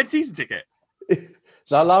get a shared season ticket? Is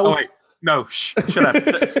that allowed? Oh wait, no. Shut up.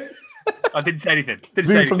 I didn't say anything.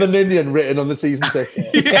 View from the Ninian written on the season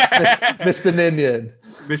ticket. Yeah. Mr. Ninian.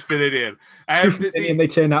 Mr. Ninian. And they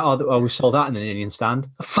turned out, we sold that in an Indian stand.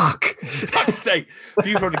 Fuck. I'd say,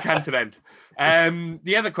 view from the Canton end.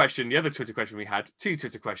 The other Twitter question we had, 2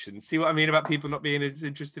 Twitter questions. See what I mean about people not being as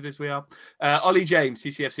interested as we are? Ollie James,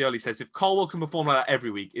 CCFC Ollie, says, if Colwell can perform like that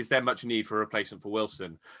every week, is there much need for a replacement for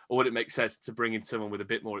Wilson? Or would it make sense to bring in someone with a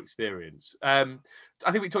bit more experience? I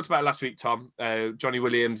think we talked about it last week, Tom. Johnny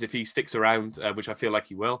Williams, if he sticks around, which I feel like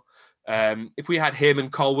he will. If we had him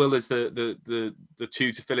and Colwell as the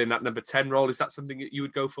two to fill in that number 10 role, is that something that you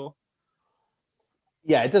would go for?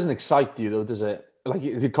 Yeah, it doesn't excite you though, does it? Like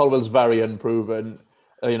Colwell's very unproven.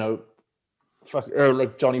 Like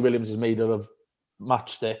Johnny Williams is made out of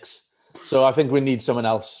matchsticks. So I think we need someone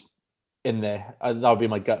else in there. That would be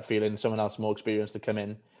my gut feeling. Someone else more experienced to come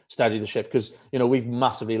in, steady the ship, because we've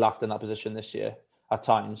massively lacked in that position this year at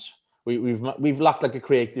times. We've lacked like a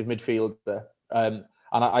creative midfielder. And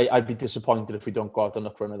I'd be disappointed if we don't go out and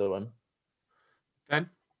look for another one. Ben?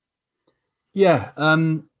 Yeah,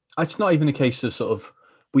 it's not even a case of sort of,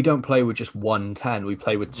 we don't play with just 110. We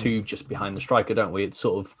play with 2 just behind the striker, don't we? It's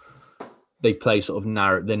sort of, they play sort of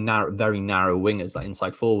narrow, very narrow wingers, like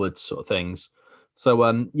inside forwards sort of things.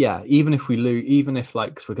 So, yeah, even if we lose,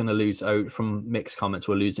 cause we're going to lose, from mixed comments,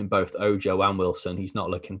 we're losing both Ojo and Wilson. He's not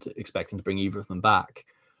expecting to bring either of them back.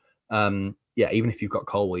 Yeah, even if you've got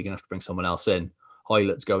Colwell, you're going to have to bring someone else in.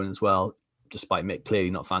 Hoylett's going as well, despite Mick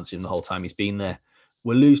clearly not fancying him the whole time he's been there.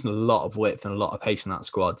 We're losing a lot of width and a lot of pace in that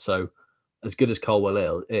squad. So as good as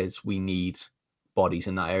Colwell is, we need bodies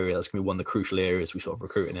in that area. That's going to be one of the crucial areas we sort of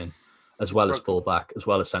recruiting in, as well as fullback, as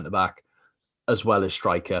well as centre-back, as well as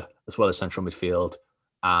striker, as well as central midfield,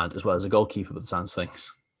 and as well as a goalkeeper, but the sounds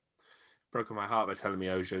things. Broken my heart by telling me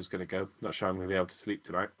Ojo's going to go. Not sure I'm going to be able to sleep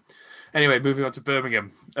tonight. Anyway, moving on to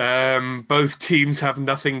Birmingham. Both teams have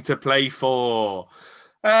nothing to play for.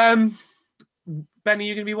 Ben, are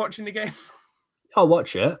you going to be watching the game? I'll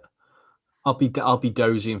watch it. I'll be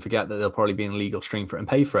dozy and forget that there'll probably be an illegal stream for it and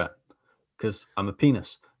pay for it because I'm a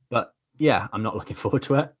penis. But yeah, I'm not looking forward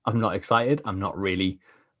to it. I'm not excited. I'm not really,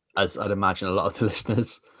 as I'd imagine a lot of the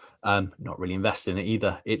listeners, not really invested in it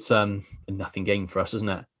either. It's a nothing game for us, isn't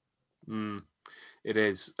it? It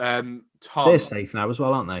is. Tom, they're safe now as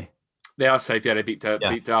well, aren't they? They are safe. Yeah, they beat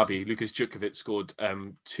Derby. Lukas Djukovic scored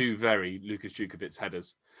 2 very Lukas Djukovic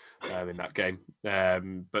headers in that game.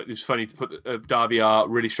 But it was funny to put Derby are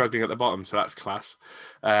really struggling at the bottom, so that's class.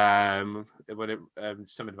 When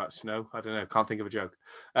something about snow, I don't know, can't think of a joke.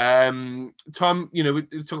 Tom,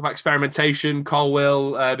 we talk about experimentation.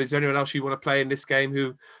 Colwell, is there anyone else you want to play in this game?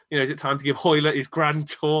 Who, is it time to give Hoylett his grand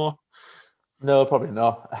tour? No, probably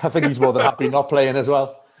not. I think he's more than happy not playing as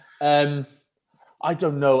well. I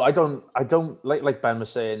don't know. I don't like Ben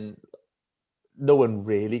was saying, no one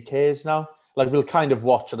really cares now. Like we'll kind of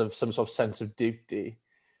watch out of some sort of sense of duty,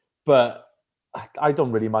 but I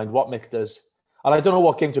don't really mind what Mick does. And I don't know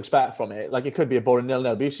what game to expect from it. Like it could be a boring 0-0,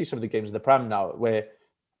 but you see some of the games in the Prem now where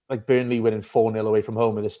like Burnley winning 4-0 away from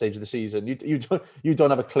home at this stage of the season. You don't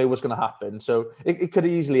have a clue what's going to happen. So it could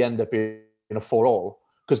easily end up being a 4-4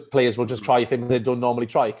 because players will just try things they don't normally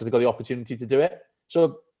try because they've got the opportunity to do it.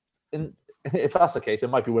 So if that's the case, it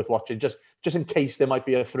might be worth watching just in case there might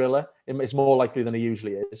be a thriller. It's more likely than it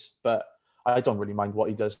usually is, but I don't really mind what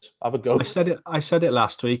he does. Have a go. I said it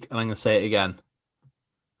last week, and I'm going to say it again.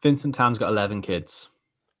 Vincent Tan's got 11 kids.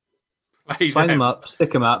 Sign them up,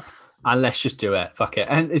 stick them up, and let's just do it. Fuck it.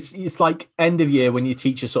 And it's like end of year when your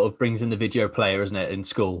teacher sort of brings in the video player, isn't it, in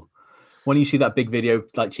school? When you see that big video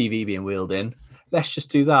like TV being wheeled in, let's just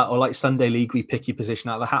do that. Or like Sunday League, we pick your position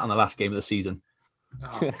out of the hat on the last game of the season.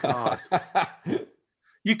 Oh, God.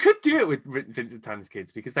 You could do it with Vincent Tan's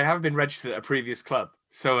kids because they haven't been registered at a previous club.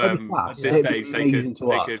 So at this stage, they could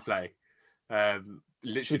play.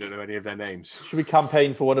 Literally don't know any of their names. Should we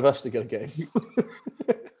campaign for one of us to get a game?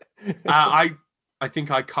 I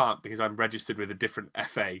think I can't because I'm registered with a different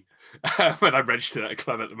FA when I'm registered at a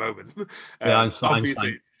club at the moment. Yeah, I'm signed.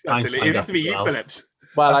 It'd have to be you, Phillips.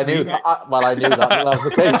 Well, I knew that. That was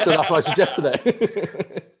the case, so that's why I suggested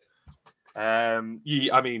it.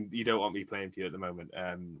 You don't want me playing for you at the moment.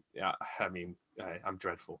 I'm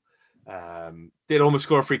dreadful. Did almost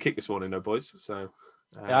score a free kick this morning, though, boys. So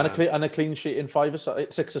Yeah, and a clean sheet in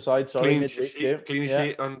 6-a-side. Sorry, Clean midweek. sheet, clean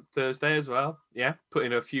sheet on Thursday as well. Yeah, put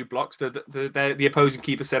in a few blocks. The opposing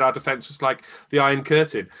keeper said our defence was like the Iron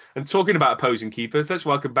Curtain. And talking about opposing keepers, let's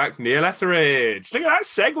welcome back Neil Etheridge. Look at that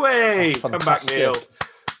segue. Come back, Neil.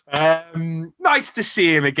 Nice to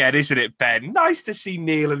see him again, isn't it, Ben? Nice to see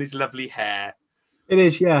Neil and his lovely hair. It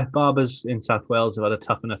is, yeah. Barbers in South Wales have had a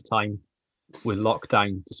tough enough time with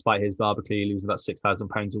lockdown, despite his barber clearly losing about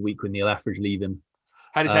 £6,000 a week with Neil Etheridge leaving.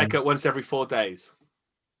 Had his haircut once every 4 days.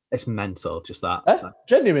 It's mental, just that.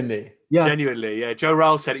 Genuinely? Yeah. Genuinely, yeah. Joe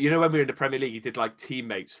Rowell said it. You know, when we were in the Premier League, he did like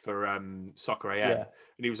teammates for Soccer AM. Yeah.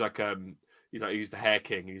 And he was like, he's the hair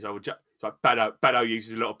king. He's like, Beto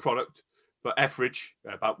uses a little product, but Etheridge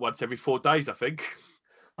about once every 4 days, I think.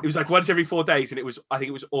 It was like once every 4 days, and I think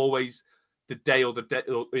it was always the day or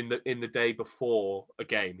in the day before a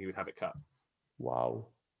game he would have it cut. Wow.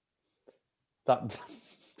 That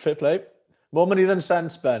fair play. More money than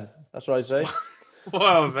sense, Ben. That's what I say.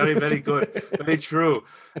 Wow, very, very good. Very true.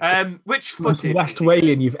 Which footage? West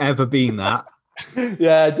Walian you've ever been that.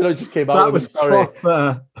 Yeah, I don't know, it just came out. That was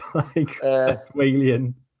proper, West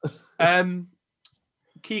Walian.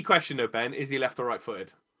 Key question though, Ben, is he left or right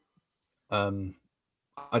footed? I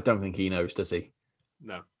don't think he knows, does he?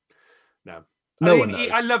 No. No one knows.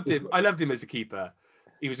 I loved him. I loved him as a keeper.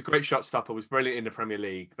 He was a great shot stopper, was brilliant in the Premier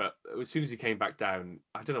League, but as soon as he came back down,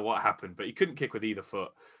 I don't know what happened, but he couldn't kick with either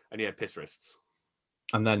foot, and he had piss wrists.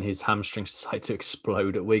 And then his hamstrings decided to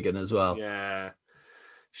explode at Wigan as well. Yeah.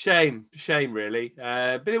 Shame, really.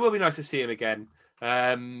 But it will be nice to see him again.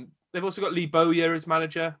 They've also got Lee Bowyer as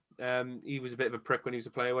manager. He was a bit of a prick when he was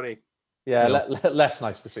a player, wasn't he? Yeah, less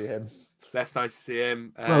nice to see him. Less nice to see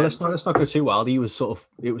him. Well, let's not go too wild. He was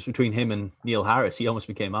it was between him and Neil Harris. He almost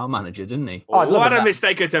became our manager, didn't he? Oh, what a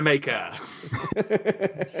mistake to make. Should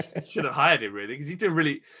have hired him, really, because he's doing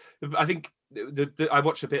really. I think I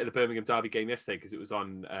watched a bit of the Birmingham Derby game yesterday because it was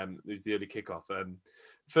on. It was the early kickoff.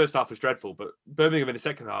 First half was dreadful, but Birmingham in the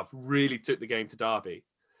second half really took the game to Derby,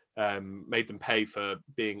 made them pay for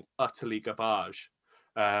being utterly garbage.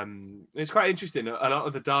 It's quite interesting. A lot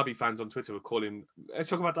of the Derby fans on Twitter were calling. Let's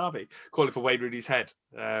talk about Derby. Calling for Wayne Rooney's head,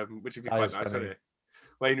 which would be quite nice. Anyway.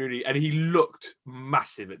 Wayne Rooney, and he looked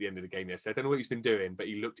massive at the end of the game yesterday. I don't know what he's been doing, but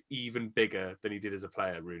he looked even bigger than he did as a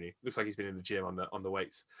player. Rooney looks like he's been in the gym on the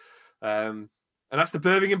weights. And that's the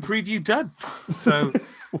Birmingham preview done. So,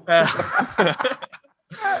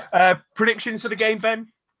 predictions for the game,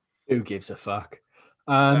 Ben? Who gives a fuck?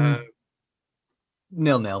 0-0.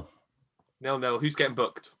 0-0. Who's getting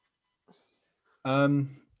booked?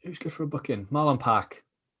 Who's good for a booking? Marlon Park.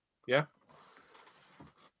 Yeah.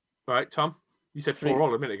 All right, Tom. You said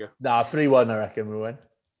 4-4 a minute ago. Nah, 3-1, I reckon we win.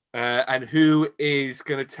 And who is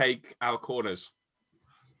going to take our corners?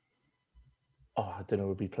 Oh, I don't know.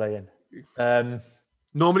 We'll be playing.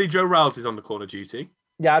 Normally, Joe Riles is on the corner duty.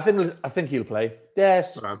 Yeah, I think he'll play. Yeah,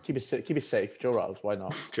 keep it safe. Joe Riles, why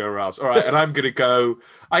not? Joe Riles. All right, and I'm gonna go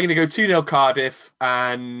 2-0 Cardiff,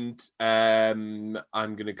 and I'm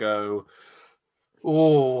gonna go.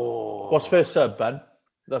 Oh, what's first sub, Ben?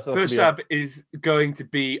 First sub is going to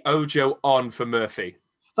be Ojo on for Murphy.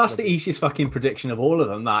 That's the easiest fucking prediction of all of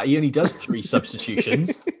them. That he only does 3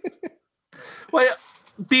 substitutions. Well,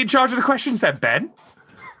 be in charge of the questions then, Ben.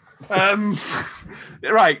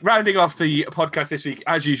 Right, rounding off the podcast this week,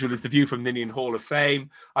 as usual, is the view from Ninian Hall of Fame.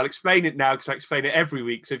 I'll explain it now because I explain it every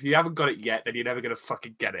week. So if you haven't got it yet, then you're never going to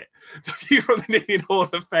fucking get it. The view from the Ninian Hall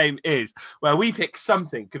of Fame is where we pick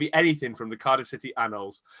something, could be anything from the Cardiff City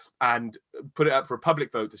annals, and put it up for a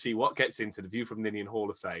public vote to see what gets into the view from Ninian Hall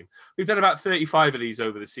of Fame. We've done about 35 of these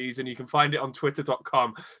over the season. You can find it on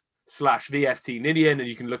twitter.com/VFT Ninian, and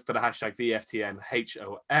you can look for the hashtag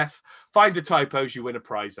VFTNHOF. Find the typos, you win a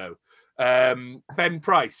prizo. Ben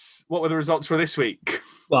Price, what were the results for this week?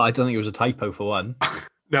 Well, I don't think it was a typo for one.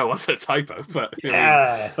 No, it wasn't a typo, but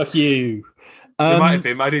fuck you. It might have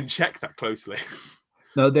been. I didn't check that closely.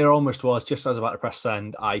 No, there almost was. Just as I was about to press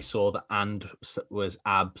send, I saw that "and" was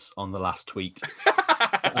abs on the last tweet.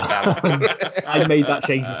 I made that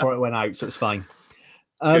change before it went out, so it's fine.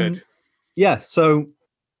 Good. Yeah, so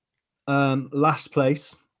last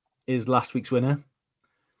place is last week's winner.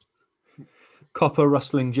 Copper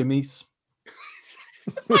Rustling Jimmies.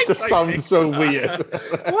 It just sounds so weird.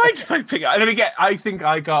 Why did I pick it? I think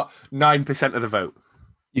I got 9% of the vote.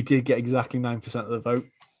 You did get exactly 9% of the vote.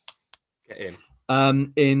 Get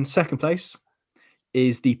in. In second place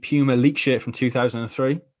is the Puma Leak shirt from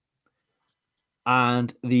 2003.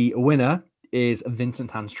 And the winner is Vincent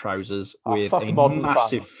Hans Trousers with a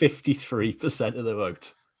massive 53% of the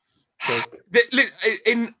vote. joke.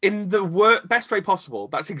 In the best way possible,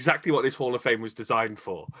 that's exactly what this Hall of Fame was designed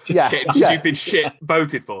for. Yeah, Getting yeah. stupid shit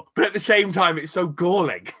voted for. But at the same time, it's so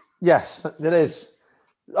galling. Yes, it is.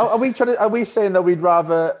 Are we saying that we'd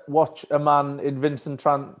rather watch a man in Vincent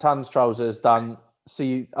Tan's trousers than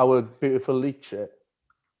see our beautiful leak shirt?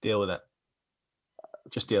 Deal with it.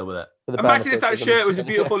 Just deal with it. Imagine if that shirt was a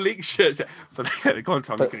beautiful leak shirt. Go on,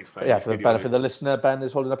 Tom, you can explain. Yeah, for the benefit of the listener, Ben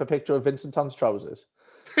is holding up a picture of Vincent Tan's trousers.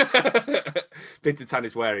 Vincent Tan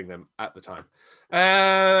is wearing them at the time.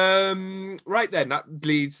 Right then, that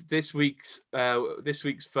leads this week's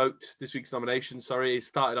nomination. Sorry, is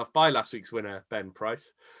started off by last week's winner, Ben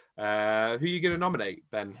Price. Who are you going to nominate,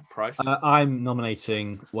 Ben Price? I'm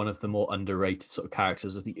nominating one of the more underrated sort of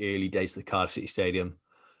characters of the early days of the Cardiff City Stadium.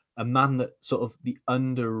 A man that sort of the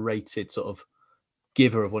underrated sort of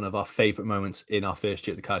giver of one of our favourite moments in our first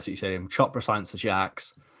year at the Cardiff City Stadium. Chopper silence the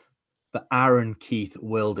Jacks, but Aaron Keith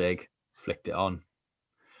Wildig flicked it on.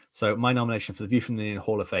 So my nomination for the View from the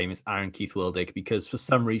Hall of Fame is Aaron Keith Wildig, because for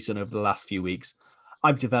some reason over the last few weeks,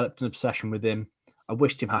 I've developed an obsession with him. I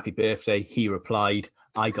wished him happy birthday. He replied.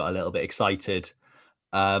 I got a little bit excited.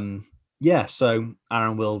 So Aaron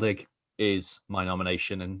Wildig is my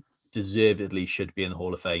nomination and deservedly should be in the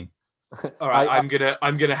Hall of Fame. All right, I'm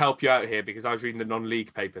gonna help you out here because I was reading the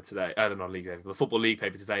non-league paper today. The football league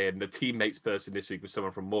paper today, and the teammates person this week was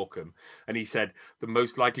someone from Morecambe, and he said the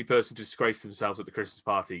most likely person to disgrace themselves at the Christmas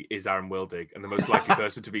party is Aaron Wildig, and the most likely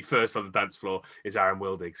person to be first on the dance floor is Aaron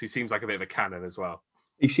Wildig. So he seems like a bit of a cannon as well.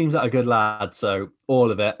 He seems like a good lad, so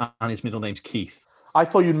all of it, and his middle name's Keith. I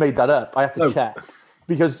thought you'd made that up. I have to check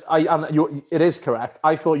because it is correct.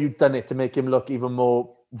 I thought you'd done it to make him look even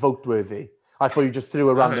more vote-worthy. I thought you just threw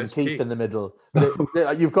a random Keith in the middle.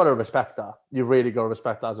 You've got to respect that. You've really got to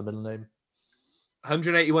respect that as a middle name.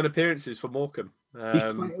 181 appearances for Morecambe.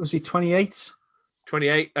 Was he 28?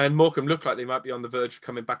 28, and Morecambe looked like they might be on the verge of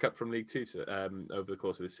coming back up from League Two over the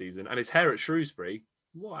course of this season. And his hair at Shrewsbury,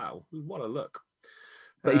 wow, what a look!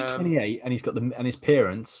 But he's 28, and he's got and his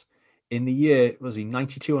parents in the year, was he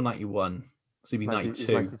 92 or 91? So he'd be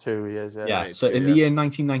 92. 92 years, yeah. Yeah. So in the year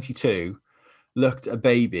 1992. Looked at a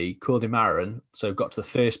baby, called him Aaron, so got to the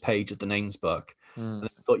first page of the names book, and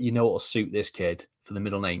thought, you know what will suit this kid for the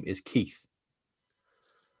middle name is Keith.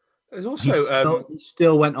 There's also he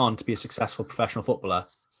still went on to be a successful professional footballer.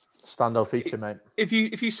 Standout feature, mate. If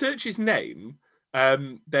you search his name,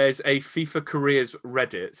 there's a FIFA careers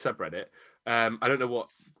Reddit subreddit. I don't know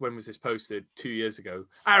when was this posted? 2 years ago.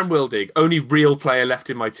 Aaron Wildig, only real player left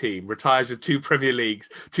in my team, retires with 2 Premier Leagues,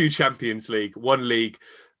 2 Champions League, 1 League.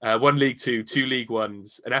 1 League Two, 2 League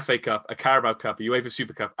Ones, an FA Cup, a Carabao Cup, a UEFA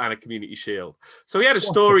Super Cup, and a Community Shield. So he had a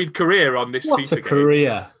storied career on this FIFA game.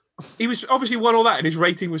 Career. He was obviously won all that, and his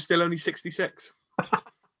rating was still only 66.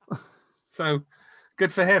 So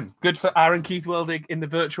good for him. Good for Aaron Keith Wildig in the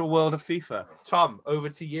virtual world of FIFA. Tom, over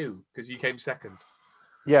to you because you came second.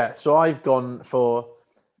 Yeah, so I've gone for,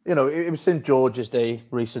 it was St. George's Day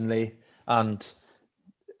recently, and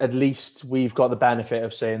at least we've got the benefit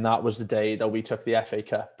of saying that was the day that we took the FA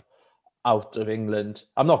Cup out of England.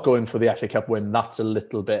 I'm not going for the FA Cup win. That's a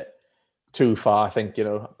little bit too far. I think,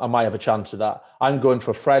 I might have a chance of that. I'm going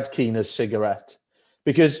for Fred Keener's cigarette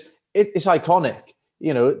because it's iconic.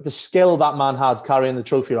 The skill that man had carrying the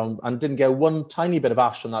trophy around and didn't get one tiny bit of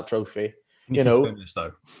ash on that trophy. Can you confirm this,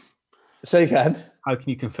 though? Say again? How can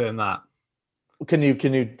you confirm that? Can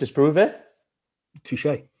you disprove it?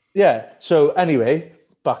 Touché. Yeah. So anyway,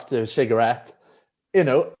 back to the cigarette.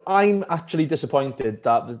 I'm actually disappointed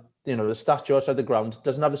that the statue outside the ground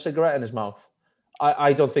doesn't have a cigarette in his mouth.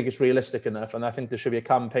 I don't think it's realistic enough, and I think there should be a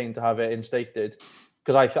campaign to have it instated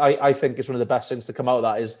because I think it's one of the best things to come out of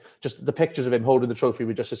that is just the pictures of him holding the trophy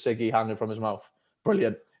with just a ciggy hanging from his mouth.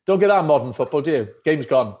 Brilliant. Don't get that in modern football, do you? Game's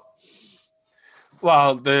gone.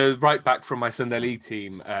 Well, the right back from my Sunday League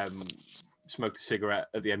team smoked a cigarette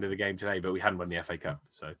at the end of the game today, but we hadn't won the FA Cup,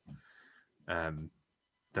 so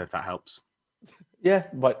that helps. Yeah,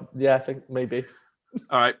 I think maybe.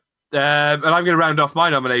 All right. And I'm going to round off my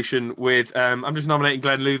nomination with I'm just nominating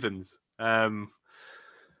Glenn Luvens.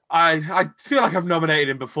 I feel like I've nominated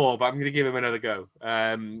him before, but I'm going to give him another go.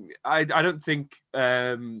 I don't think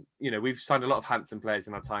we've signed a lot of handsome players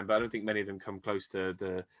in our time, but I don't think many of them come close to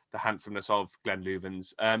the handsomeness of Glenn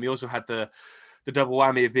Luvens. He also had the double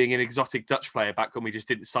whammy of being an exotic Dutch player back when we just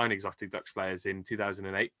didn't sign exotic Dutch players in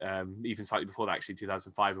 2008, even slightly before that, actually,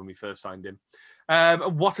 2005 when we first signed him.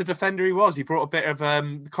 What a defender he was. He brought a bit of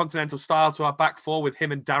continental style to our back four with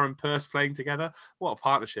him and Darren Pearce playing together. What a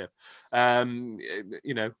partnership. Glenn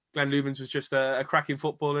Luvens was just a cracking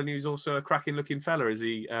footballer, and he was also a cracking looking fella as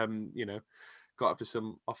he, got up to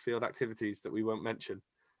some off-field activities that we won't mention.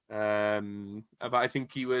 But I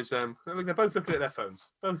think he was. They're both looking at their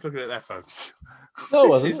phones. No, it This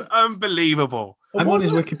wasn't. is unbelievable. I'm on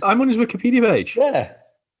his Wikipedia page. Yeah.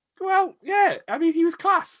 Well, yeah. I mean, he was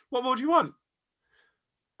class. What more do you want?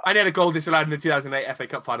 I had a goal disallowed in the 2008 FA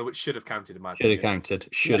Cup final, which should have counted in my opinion.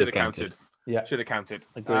 Should have counted. Yeah. Should have counted.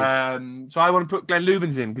 Agreed. So I want to put Glenn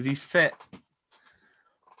Lubens in because he's fit.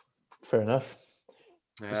 Fair enough.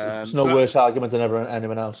 It's So no worse argument than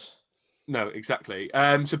anyone else. No, exactly.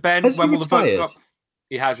 So Ben, Has he when will the vote retired? go?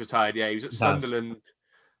 He has retired. Yeah, he was at Sunderland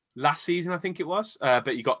last season, I think it was.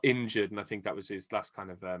 But he got injured, and I think that was his last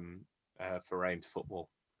kind of foray into football.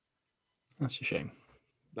 That's a shame.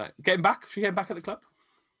 Like, getting back? Should we get back at the club?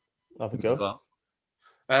 Have a go.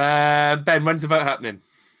 Well, Ben, when's the vote happening?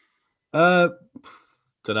 don't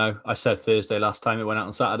know. I said Thursday last time. It went out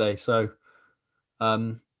on Saturday, so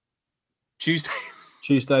Tuesday.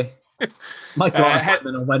 Tuesday. Might go out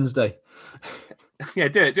on Wednesday. Yeah,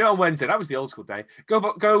 do it on Wednesday. That was the old school day.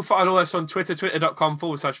 Go follow us on Twitter,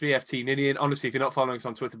 twitter.com/VFT Ninian. Honestly, if you're not following us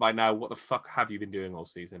on Twitter by now, what the fuck have you been doing all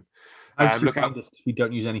season? Look out, we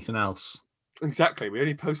don't use anything else. Exactly. We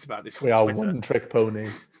only post about this on We are Twitter. one trick pony.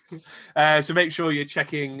 So make sure you're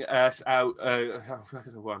checking us out. I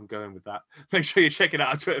don't know where I'm going with that. Make sure you're checking out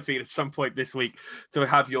our Twitter feed at some point this week to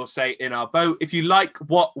have your say in our vote. If you like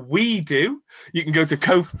what we do, you can go to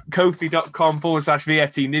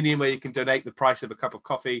ko-fi.com/VFT Ninian, where you can donate the price of a cup of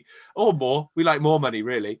coffee or more. We like more money,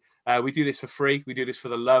 really. We do this for free. We do this for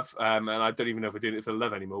the love. And I don't even know if we're doing it for the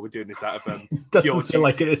love anymore. We're doing this out of pure feel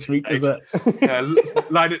like it this week, does it?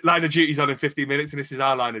 Line of duty's on in 15 minutes, and this is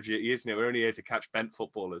our line of duty, isn't it? We're only here to catch bent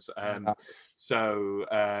footballers. God,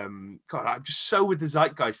 I'm just so with the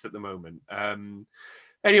zeitgeist at the moment.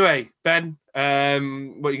 Anyway, Ben, what are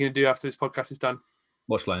you going to do after this podcast is done?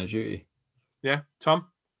 Watch Line of Duty. Yeah, Tom?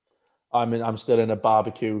 I'm still in a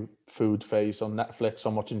barbecue food phase on Netflix.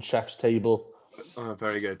 I'm watching Chef's Table. Oh,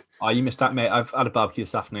 very good. Oh, you missed that, mate. I've had a barbecue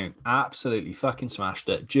this afternoon. Absolutely fucking smashed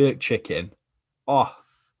it. Jerk chicken. Oh.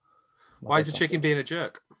 Why is the chicken being a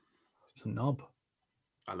jerk? It's a knob.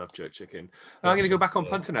 I love jerk chicken. I'm going to go back on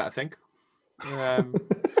Punternet, I think.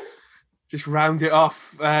 Just round it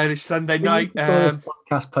off this Sunday night. This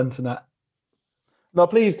podcast Punternet. No,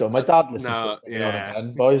 please don't. My dad listens to it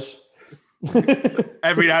again, boys.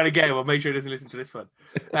 Every now and again, we'll make sure he doesn't listen to this one.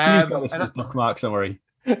 He's got this as bookmarks, don't worry.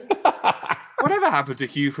 Whatever happened to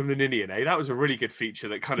Hugh from the Ninian, eh? That was a really good feature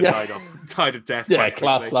that kind of died of death. Yeah,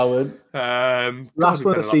 class that one. Last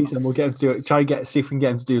one of the season, we'll get him to do it. See if we can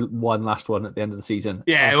get him to do one last one at the end of the season.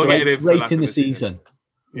 Yeah, we'll get him in for late in the season.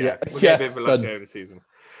 Yeah, we'll get him in for last game of the season.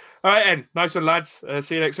 All right, then. Nice one, lads.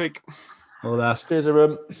 See you next week. All the best. Cheers,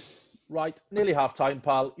 everyone. Right, nearly half time,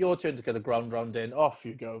 pal. Your turn to get the ground round in. Off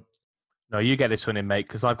you go. No, you get this one in, mate,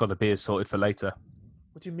 because I've got the beers sorted for later.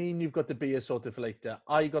 What do you mean you've got the beer sorted for later?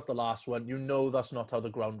 I got the last one. You know that's not how the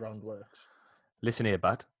ground round works. Listen here,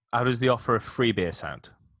 bud. How does the offer of free beer sound?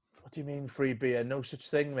 What do you mean free beer? No such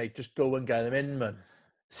thing, mate. Just go and get them in, man.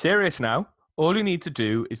 Serious now? All you need to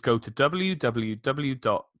do is go to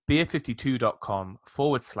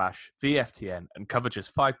www.beer52.com/VFTN and cover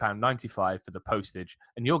just £5.95 for the postage,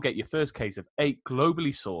 and you'll get your first case of 8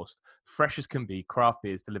 globally sourced, fresh as can be craft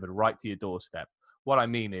beers delivered right to your doorstep. What I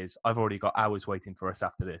mean is, I've already got hours waiting for us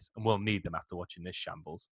after this, and we'll need them after watching this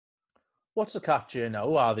shambles. What's the catch here now?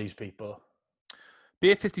 Who are these people?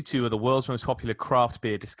 Beer 52 are the world's most popular craft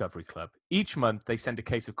beer discovery club. Each month, they send a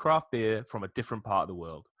case of craft beer from a different part of the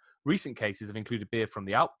world. Recent cases have included beer from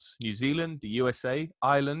the Alps, New Zealand, the USA,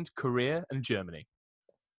 Ireland, Korea, and Germany.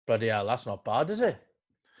 Bloody hell, that's not bad, is it?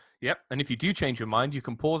 Yep, and if you do change your mind, you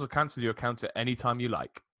can pause or cancel your account at any time you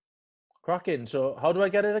like. Cracking. So how do I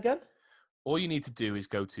get it again? All you need to do is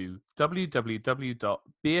go to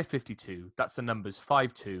www.beer52, that's the numbers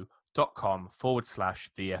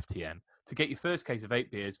 52.com/VFTN to get your first case of 8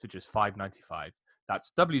 beers for just $5.95.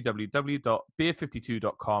 That's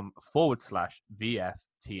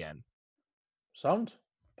www.beer52.com/VFTN. Sound?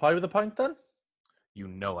 Pie with a pint then? You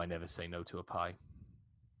know I never say no to a pie.